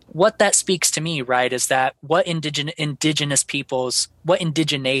 And what that speaks to me, right, is that what indigenous peoples, what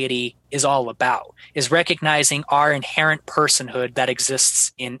indigeneity is all about is recognizing our inherent personhood that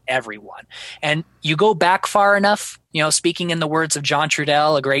exists in everyone. And you go back far enough, speaking in the words of John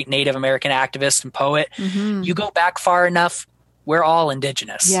Trudell, a great Native American activist and poet, you go back far enough, we're all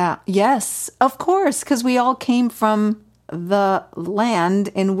indigenous. Yeah. Yes, of course, because we all came from the land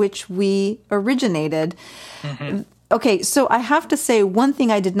in which we originated. Okay, so I have to say one thing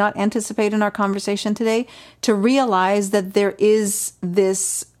I did not anticipate in our conversation today, to realize that there is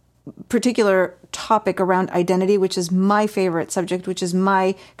this particular topic around identity, which is my favorite subject, which is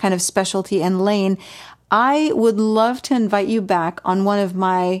my kind of specialty and lane. I would love to invite you back on one of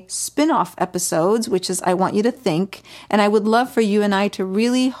my spin-off episodes, which is I Want You to Think. And I would love for you and I to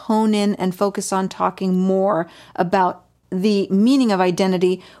really hone in and focus on talking more about the meaning of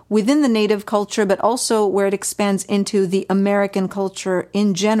identity within the Native culture, but also where it expands into the American culture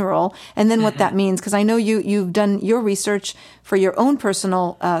in general, and then what that means. Because I know you've done your research for your own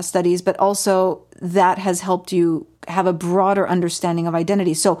personal studies, but also that has helped you have a broader understanding of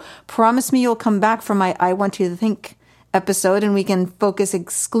identity. So promise me you'll come back for my I Want You to Think episode, and we can focus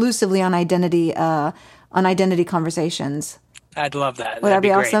exclusively on identity conversations. I'd love that. Would that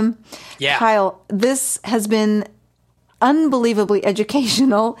be awesome? Yeah. Kyle, this has been unbelievably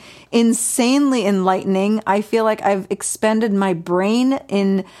educational, insanely enlightening. I feel like I've expanded my brain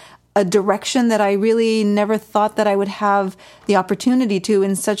in a direction that I really never thought that I would have the opportunity to,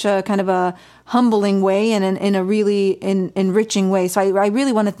 in such a kind of a humbling way and in a really enriching way. So I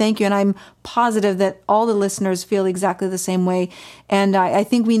really want to thank you. And I'm positive that all the listeners feel exactly the same way. And I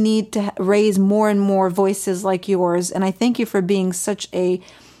think we need to raise more and more voices like yours. And I thank you for being such a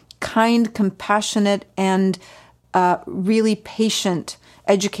kind, compassionate, and really patient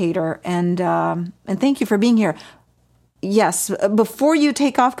educator. And thank you for being here. Yes. Before you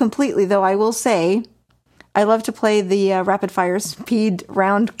take off completely, though, I will say I love to play the rapid fire speed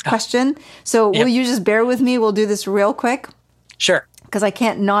round question. So will you just bear with me? We'll do this real quick. Sure. Because I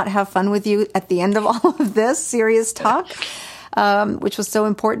can't not have fun with you at the end of all of this serious talk, which was so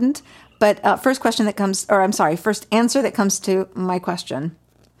important. But first answer that comes to my question.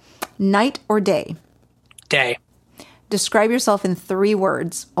 Night or day? Day. Describe yourself in 3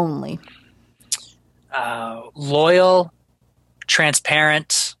 words only. Loyal,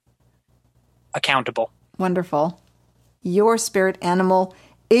 transparent, accountable. Wonderful. Your spirit animal,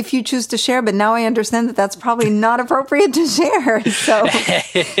 if you choose to share, but now I understand that that's probably not appropriate to share. So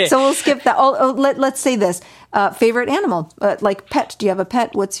we'll skip that. Let's say this. Favorite animal, like pet. Do you have a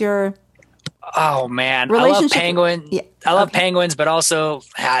pet? What's your... Oh man, I love penguins. Yeah. I love penguins, but also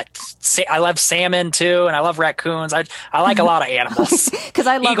I love salmon too, and I love raccoons. I like a lot of animals. Because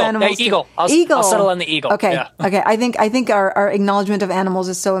I love animals. Eagle. I'll settle on the eagle. Okay. Yeah. Okay. I think our acknowledgement of animals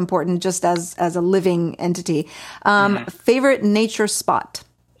is so important, just as a living entity. Favorite nature spot.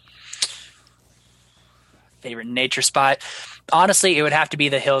 Favorite nature spot. Honestly, it would have to be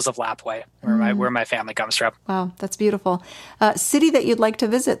the hills of Lapwai, where my family comes from. Wow, that's beautiful. City that you'd like to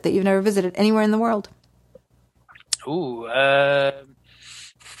visit that you've never visited anywhere in the world? Ooh,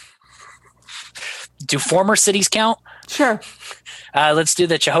 do former cities count? Sure. Let's do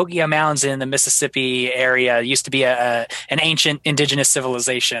the Cahokia Mountains in the Mississippi area. It used to be an ancient indigenous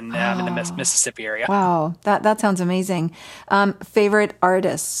civilization in the Mississippi area. Wow, that sounds amazing. Favorite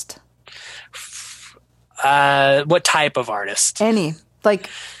artist? What type of artist? Any.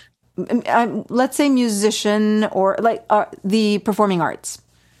 Like, let's say musician or like the performing arts.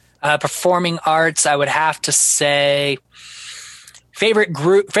 Performing arts, I would have to say favorite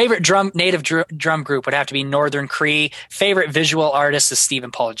native drum group would have to be Northern Cree. Favorite visual artist is Stephen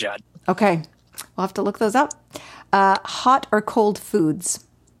Paul Judd. Okay. We'll have to look those up. Hot or cold foods?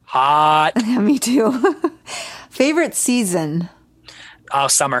 Hot. Me too. Favorite season? Oh,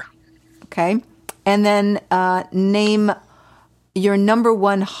 summer. Okay. And then name your number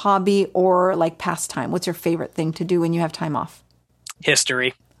one hobby or like pastime. What's your favorite thing to do when you have time off?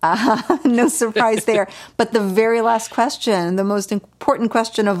 History. No surprise there. But the very last question, the most important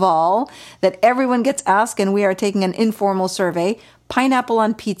question of all that everyone gets asked, and we are taking an informal survey, pineapple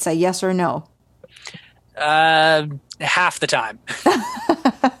on pizza, yes or no? Half the time.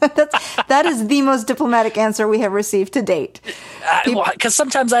 That is the most diplomatic answer we have received to date. Because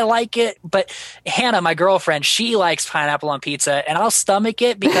sometimes I like it, but Hannah, my girlfriend, she likes pineapple on pizza, and I'll stomach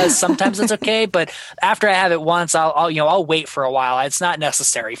it because sometimes it's okay. But after I have it once, I'll wait for a while. It's not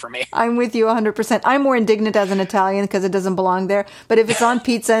necessary for me. I'm with you 100%. I'm more indignant as an Italian because it doesn't belong there. But if it's on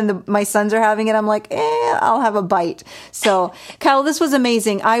pizza and my sons are having it, I'm like, I'll have a bite. So, Kyle, this was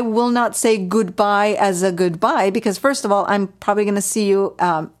amazing. I will not say goodbye as a goodbye because, first of all, I'm probably going to see you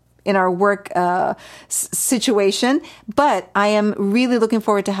in our work situation. But I am really looking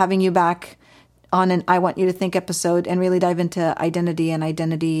forward to having you back on an I Want You to Think episode and really dive into identity and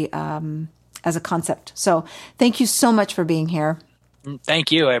identity as a concept. So thank you so much for being here.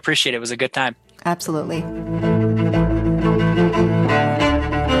 Thank you. I appreciate it. It was a good time. Absolutely.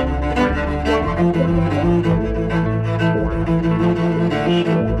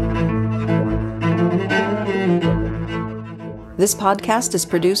 This podcast is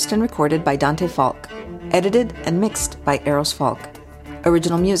produced and recorded by Dante Falk, edited and mixed by Eros Falk.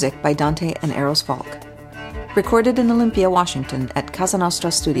 Original music by Dante and Eros Falk. Recorded in Olympia, Washington at Casa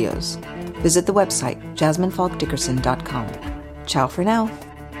Nostra Studios. Visit the website jasminefalkdickerson.com. Ciao for now.